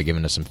doing by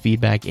giving us some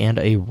feedback and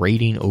a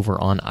rating over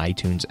on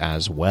iTunes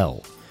as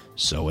well.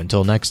 So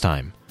until next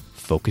time,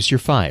 focus your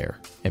fire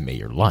and may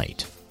your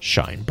light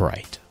shine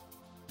bright.